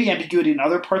 There may be ambiguity in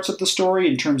other parts of the story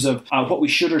in terms of what we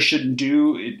should or shouldn't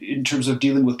do in terms of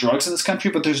dealing with drugs in this country,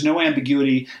 but there's no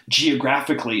ambiguity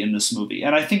geographically in this movie,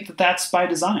 and I think that that's by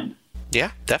design.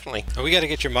 Yeah, definitely. Oh, we got to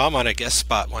get your mom on a guest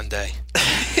spot one day.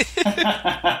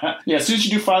 Yeah, as soon as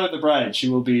you do Father the Bride, she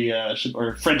will be,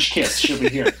 or French Kiss, she'll be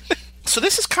here. So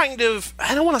this is kind of,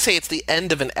 I don't want to say it's the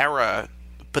end of an era,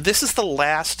 but this is the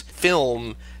last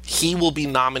film he will be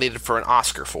nominated for an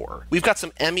Oscar for. We've got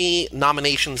some Emmy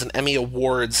nominations and Emmy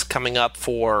awards coming up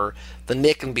for The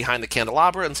Knick and Behind the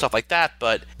Candelabra and stuff like that,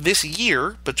 but this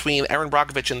year, between Erin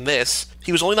Brockovich and this,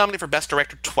 he was only nominated for Best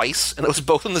Director twice, and it was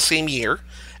both in the same year,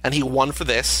 and he won for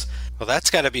this. Well,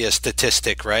 that's got to be a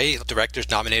statistic, right? Directors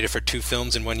nominated for 2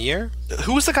 films in 1 year?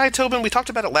 Who was the guy, Tobin? We talked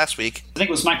about it last week. I think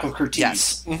it was Michael Curtiz.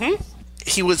 Yes. Mm-hmm.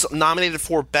 He was nominated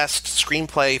for Best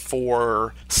Screenplay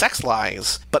for Sex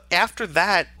Lies, but after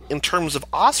that, in terms of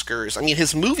Oscars, I mean,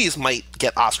 his movies might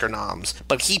get Oscar noms,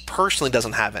 but he personally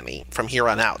doesn't have any from here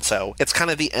on out, so it's kind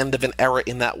of the end of an era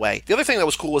in that way. The other thing that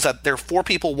was cool was that there are 4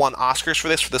 people won Oscars for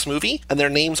this movie, and their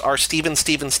names are Steven,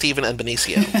 and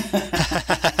Benicio.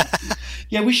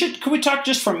 Yeah, could we talk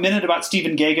just for a minute about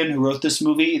Stephen Gaghan, who wrote this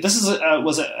movie? This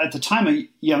was at the time a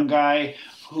young guy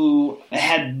who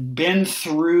had been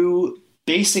through,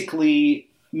 basically,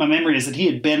 my memory is that he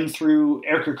had been through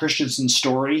Erica Christensen's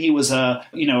story. He was a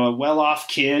well-off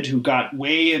kid who got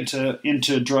way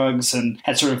into drugs and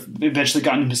had sort of eventually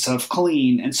gotten himself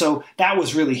clean. And so that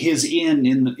was really his in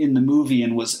the movie,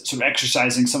 and was sort of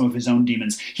exercising some of his own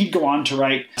demons. He'd go on to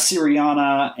write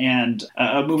Syriana and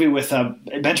a movie with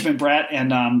Benjamin Bratt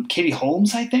and Katie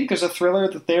Holmes, I think. There's a thriller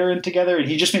that they're in together, and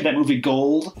he just made that movie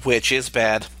Gold. Which is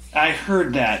bad. I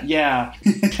heard that, yeah.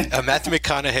 Matthew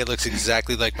McConaughey looks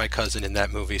exactly like my cousin in that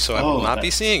movie, so I will not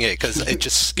be seeing it because it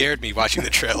just scared me watching the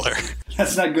trailer.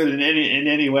 That's not good in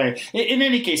any way. In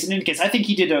any case, I think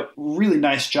he did a really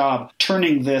nice job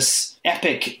turning this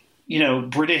epic,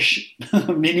 British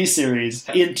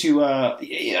miniseries into an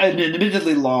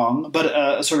admittedly long but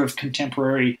a sort of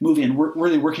contemporary movie, and we're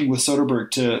really working with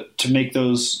Soderbergh to make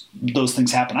those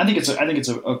things happen. I think it's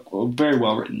a very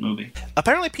well written movie.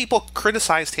 Apparently, people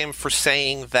criticized him for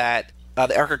saying that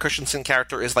the Erica Christensen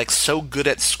character is like so good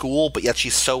at school, but yet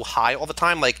she's so high all the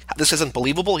time. Like, this isn't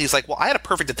believable. He's like, well, I had a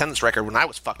perfect attendance record when I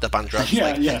was fucked up on drugs.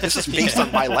 This is based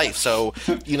on my life. So,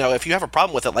 if you have a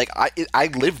problem with it, like, I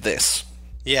lived this.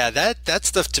 Yeah, that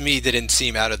stuff to me didn't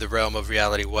seem out of the realm of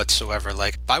reality whatsoever.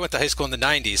 Like, I went to high school in the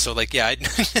 90s, so like, yeah,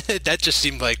 that just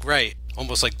seemed like right.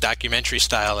 Almost like documentary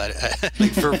style,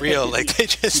 like for real. Like they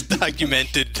just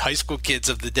documented high school kids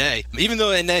of the day. Even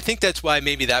though, and I think that's why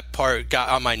maybe that part got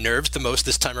on my nerves the most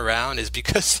this time around, is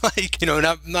because like,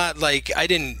 not like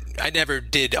I never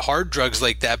did hard drugs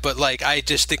like that, but like I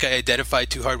just think I identified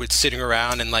too hard with sitting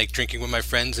around and like drinking with my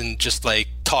friends and just like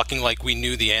talking like we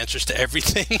knew the answers to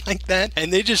everything like that.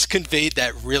 And they just conveyed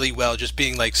that really well, just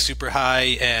being like super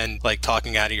high and like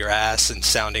talking out of your ass and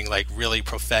sounding like really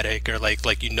prophetic or like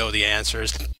the answers.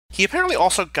 He apparently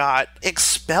also got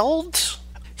expelled.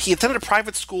 He attended a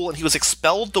private school and he was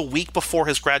expelled the week before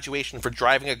his graduation for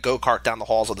driving a go-kart down the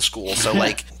halls of the school. So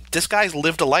like, this guy's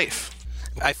lived a life.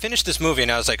 I finished this movie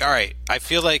and I was like, all right, I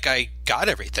feel like I got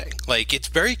everything. Like, it's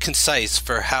very concise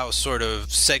for how sort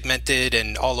of segmented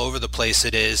and all over the place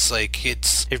it is. Like,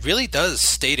 it really does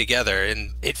stay together,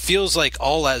 and it feels like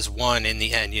all as one in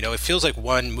the end. It feels like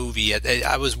one movie.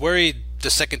 I was worried the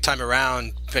second time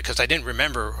around because I didn't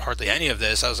remember hardly any of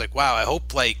this. I was like, wow, I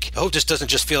hope this doesn't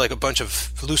just feel like a bunch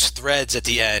of loose threads at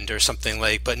the end or something,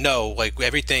 like, but no, like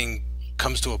everything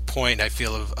comes to a point, I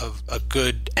feel, of a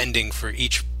good ending for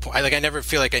each point. I never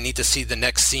feel like I need to see the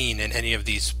next scene in any of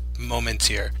these moments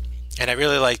here. And I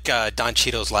really like Don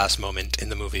Cheadle's last moment in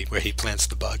the movie where he plants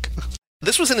the bug.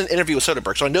 This was in an interview with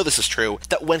Soderbergh, so I know this is true,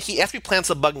 that when after he plants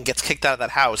the bug and gets kicked out of that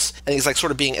house, and he's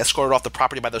sort of being escorted off the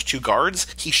property by those two guards,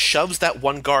 he shoves that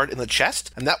one guard in the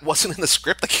chest, and that wasn't in the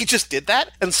script. He just did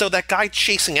that. And so that guy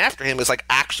chasing after him is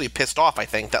actually pissed off, I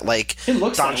think, that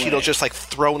Don Cheadle's just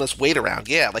throwing his weight around.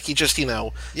 Yeah, he just,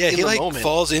 Yeah, he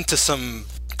falls into some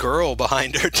girl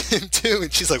behind her too,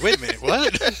 and she's like, wait a minute,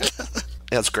 what? Yeah,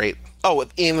 that's great. Oh,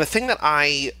 and the thing that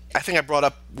I think I brought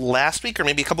up last week, or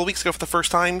maybe a couple of weeks ago for the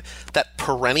first time, that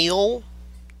Perennial,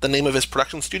 the name of his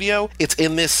production studio, it's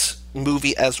in this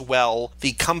movie as well.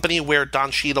 The company where Don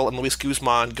Cheadle and Luis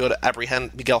Guzman go to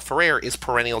apprehend Miguel Ferrer is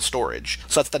Perennial Storage.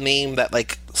 So that's the name that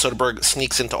Soderbergh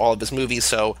sneaks into all of his movies.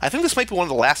 So I think this might be one of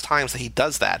the last times that he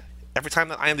does that. Every time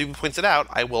that IMDb points it out,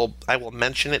 I will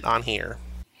mention it on here.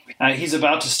 He's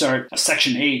about to start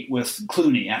Section 8 with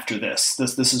Clooney after this.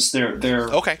 This is they're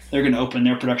okay. They're going to open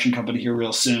their production company here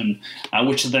real soon,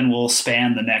 which then will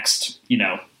span the next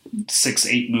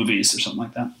 6-8 movies or something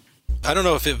like that. I don't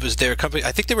know if it was their company.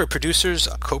 I think they were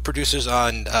co-producers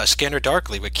on Scanner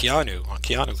Darkly with Keanu on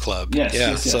Keanu Club.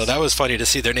 Yes. So that was funny to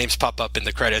see their names pop up in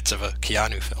the credits of a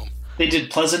Keanu film. They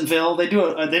did Pleasantville. They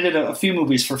did a few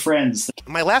movies for Friends.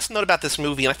 My last note about this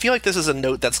movie, and I feel like this is a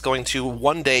note that's going to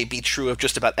one day be true of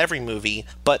just about every movie,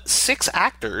 but 6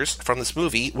 actors from this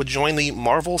movie would join the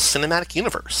Marvel Cinematic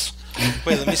Universe.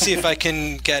 Wait, let me see if I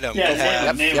can get them.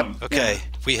 Name them. Okay,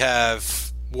 Yeah. We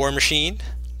have War Machine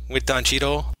with Don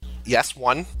Cheadle. Yes,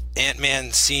 1.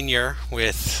 Ant-Man Sr.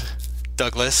 with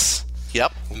Douglas.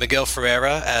 Yep. Miguel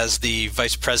Ferreira as the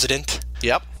vice president.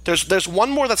 Yep. There's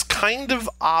one more that's kind of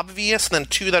obvious, and then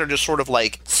 2 that are just sort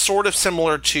of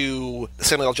similar to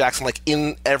Samuel L. Jackson,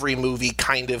 in every movie,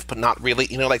 kind of, but not really.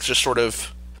 Just sort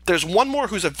of. There's one more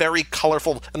who's a very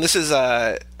colorful, and this is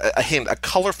a hint, a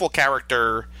colorful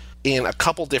character in a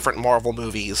couple different Marvel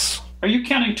movies. Are you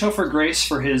counting Topher Grace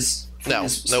for his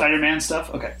Spider-Man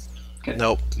stuff? Okay.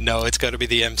 Nope. No, it's got to be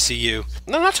the MCU.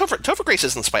 No, not Topher. Topher Grace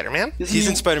isn't Spider-Man. He's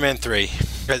in Spider-Man 3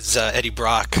 as Eddie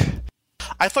Brock.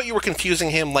 I thought you were confusing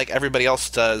him like everybody else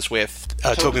does with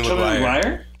Tobey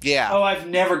Maguire. Yeah. Oh, I've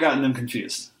never gotten them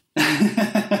confused.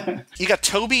 You got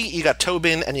Toby, you got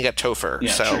Tobin, and you got Topher.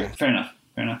 Yeah, so true. Fair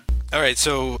enough. All right,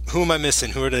 so who am I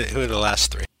missing? Who are the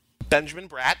last 3? Benjamin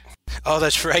Bratt. Oh,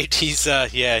 that's right. He's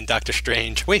in Doctor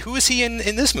Strange. Wait, who is he in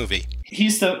this movie?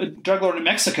 He's the drug lord in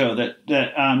Mexico that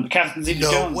Catherine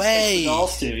Zeta-Jones takes the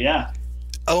dolls to. Yeah.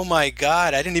 Oh my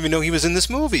God! I didn't even know he was in this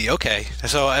movie. Okay,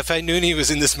 so if I knew he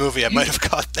was in this movie, I might have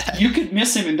caught that. You could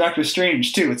miss him in Doctor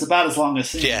Strange too. It's about as long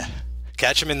as scene. Yeah,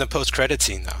 catch him in the post-credit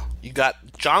scene though. You got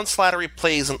John Slattery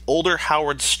plays an older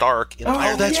Howard Stark in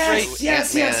Iron Man 2,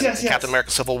 yes, Captain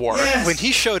America: Civil War. Yes. When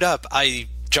he showed up, I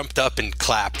jumped up and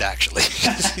clapped. Actually,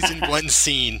 he's in one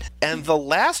scene. And the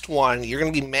last one, you're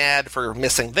going to be mad for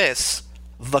missing this.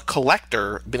 The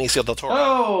Collector, Benicio del Toro.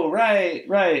 Oh,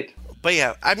 right. But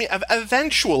yeah, I mean,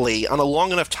 eventually, on a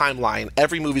long enough timeline,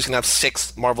 every movie's going to have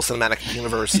 6 Marvel Cinematic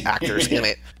Universe actors in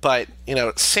it. But,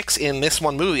 6 in this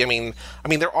one movie, I mean,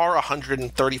 there are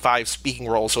 135 speaking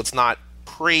roles, so it's not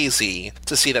crazy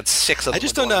to see that 6 of them. I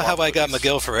just don't know how I got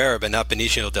Miguel Ferreira, but not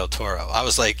Benicio del Toro. I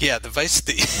was like, yeah,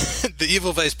 the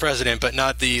evil vice president, but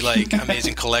not the,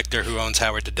 amazing collector who owns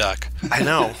Howard the Duck. I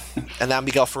know. And now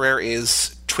Miguel Ferrer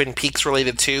is Twin Peaks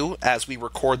related too, as we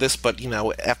record this, but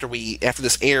after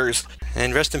this airs.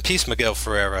 And rest in peace, Miguel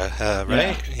Ferreira,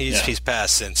 right? Yeah. He's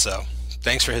passed since, so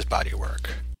thanks for his body of work.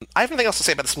 I have nothing else to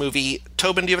say about this movie.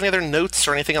 Tobin, do you have any other notes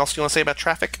or anything else you want to say about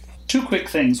Traffic? 2 quick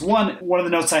things. One of the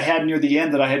notes I had near the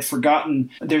end that I had forgotten,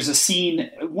 there's a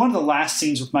scene, one of the last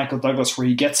scenes with Michael Douglas where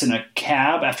he gets in a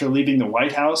cab after leaving the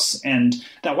White House. And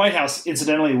that White House,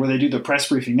 incidentally, where they do the press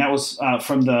briefing, that was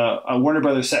from the Warner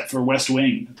Brothers set for West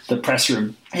Wing, the press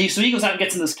room. So he goes out and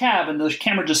gets in this cab, and the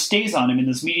camera just stays on him in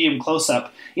this medium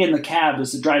close-up in the cab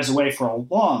as it drives away for a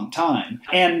long time.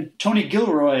 And Tony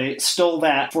Gilroy stole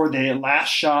that for the last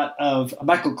shot of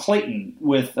Michael Clayton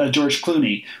with George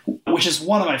Clooney, which is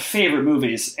one of my favorite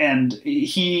movies, and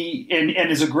he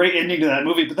is a great ending to that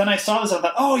movie. But then I saw this, and I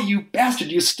thought, oh, you bastard,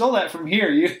 you stole that from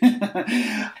here.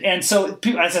 And so,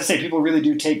 as I say, people really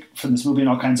do take from this movie in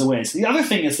all kinds of ways. The other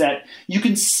thing is that you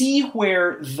can see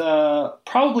where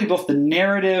probably both the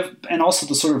narrative and also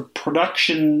the sort of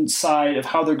production side of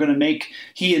how they're going to make,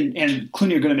 he and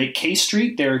Clooney are going to make K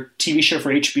Street, their TV show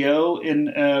for HBO,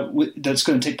 that's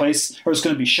going to take place, or it's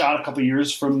going to be shot a couple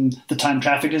years from the time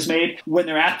Traffic is made. When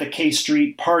they're at the K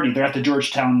Street party, they're at the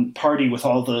Georgetown party with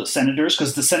all the senators,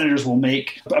 because the senators will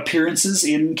make appearances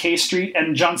in K Street,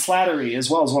 and John Slattery as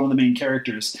well as one of the main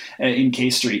characters in K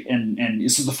Street. And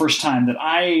this is the first time that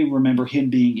I remember him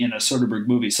being in a Soderbergh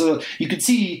movie. So you can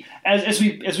see, as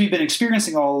we've been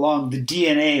experiencing all along, the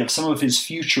DNA of some of his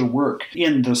future work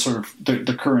in the sort of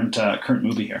the current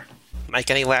movie here. Mike,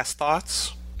 any last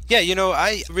thoughts? Yeah,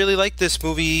 I really like this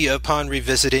movie upon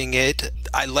revisiting it.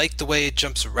 I like the way it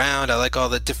jumps around. I like all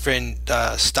the different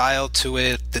style to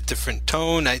it, the different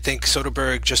tone. I think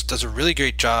Soderbergh just does a really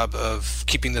great job of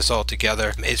keeping this all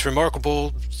together. It's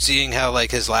remarkable seeing how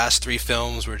his last 3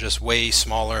 films were just way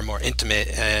smaller, more intimate,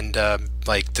 and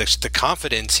the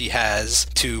confidence he has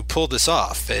to pull this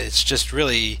off. It's just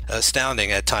really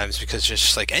astounding at times, because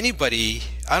just anybody,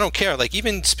 I don't care,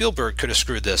 even Spielberg could have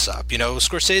screwed this up,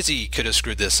 Scorsese could have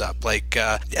screwed this up.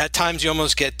 At times you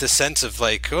almost get the sense of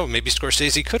oh, maybe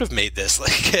Scorsese could have made this,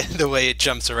 the way it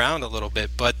jumps around a little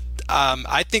bit. But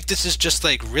I think this is just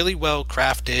really well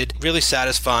crafted, really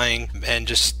satisfying, and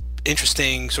just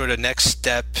interesting sort of next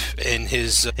step in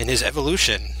his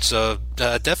evolution. So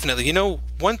definitely,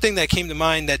 one thing that came to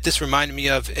mind that this reminded me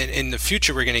of in the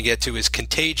future we're going to get to is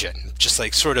Contagion. Just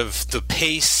sort of the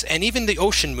pace, and even the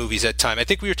ocean movies at time. I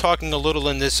think we were talking a little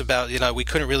in this about, we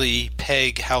couldn't really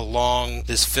peg how long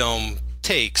this film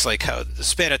takes, how the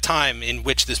span of time in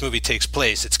which this movie takes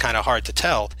place. It's kind of hard to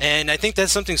tell. And I think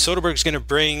that's something Soderbergh's going to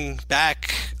bring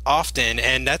back often,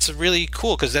 and that's really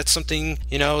cool, because that's something,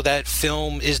 that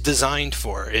film is designed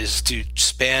for, is to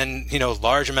span,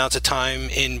 large amounts of time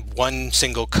in one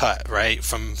single cut, right?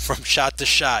 From shot to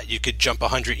shot, you could jump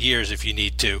 100 years if you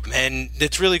need to. And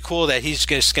it's really cool that he's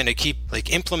just going to keep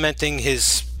implementing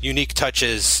his unique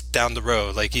touches down the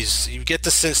road. You get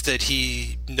the sense that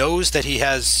he knows that he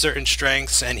has certain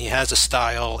strengths and he has a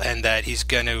style, and that he's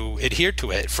going to adhere to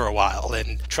it for a while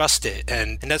and trust it,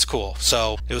 and that's cool.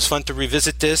 So it was fun to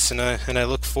revisit this, and I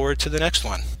look forward to the next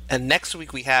one. And next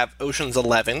week we have Ocean's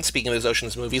 11, speaking of those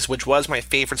Ocean's movies, which was my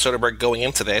favorite Soderbergh going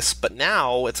into this, but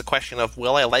now it's a question of,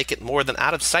 will I like it more than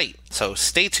Out of Sight? So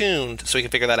stay tuned so we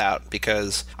can figure that out,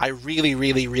 because I really,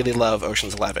 really, really love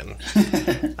Ocean's 11.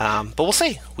 But we'll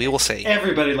see. We will see.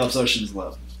 Everybody loves Ocean's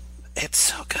 11. It's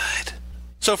so good.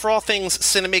 So for all things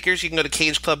Cinemakers, you can go to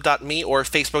cageclub.me or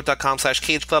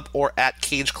facebook.com/cageclub or at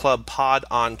cageclubpod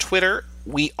on Twitter.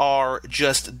 We are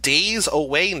just days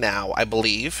away now, I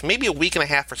believe, maybe a week and a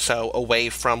half or so away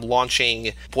from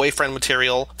launching Boyfriend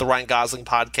Material, the Ryan Gosling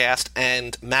podcast,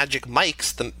 and Magic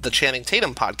Mike's, the Channing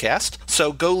Tatum podcast.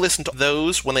 So go listen to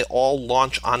those when they all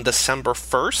launch on December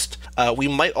 1st. We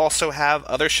might also have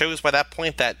other shows by that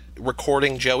point that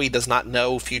recording Joey does not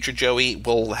know future Joey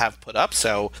will have put up.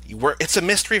 So it's a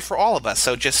mystery for all of us.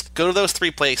 So just go to those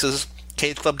 3 places.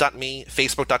 cageclub.me,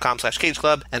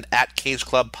 facebook.com/cageclub, and at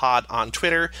cageclubpod on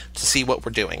Twitter to see what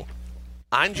we're doing.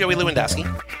 I'm Joey Lewandowski.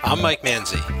 I'm Mike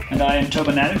Manzi. And I am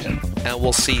Tobin Addington. And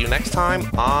we'll see you next time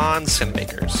on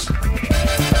Cinemakers.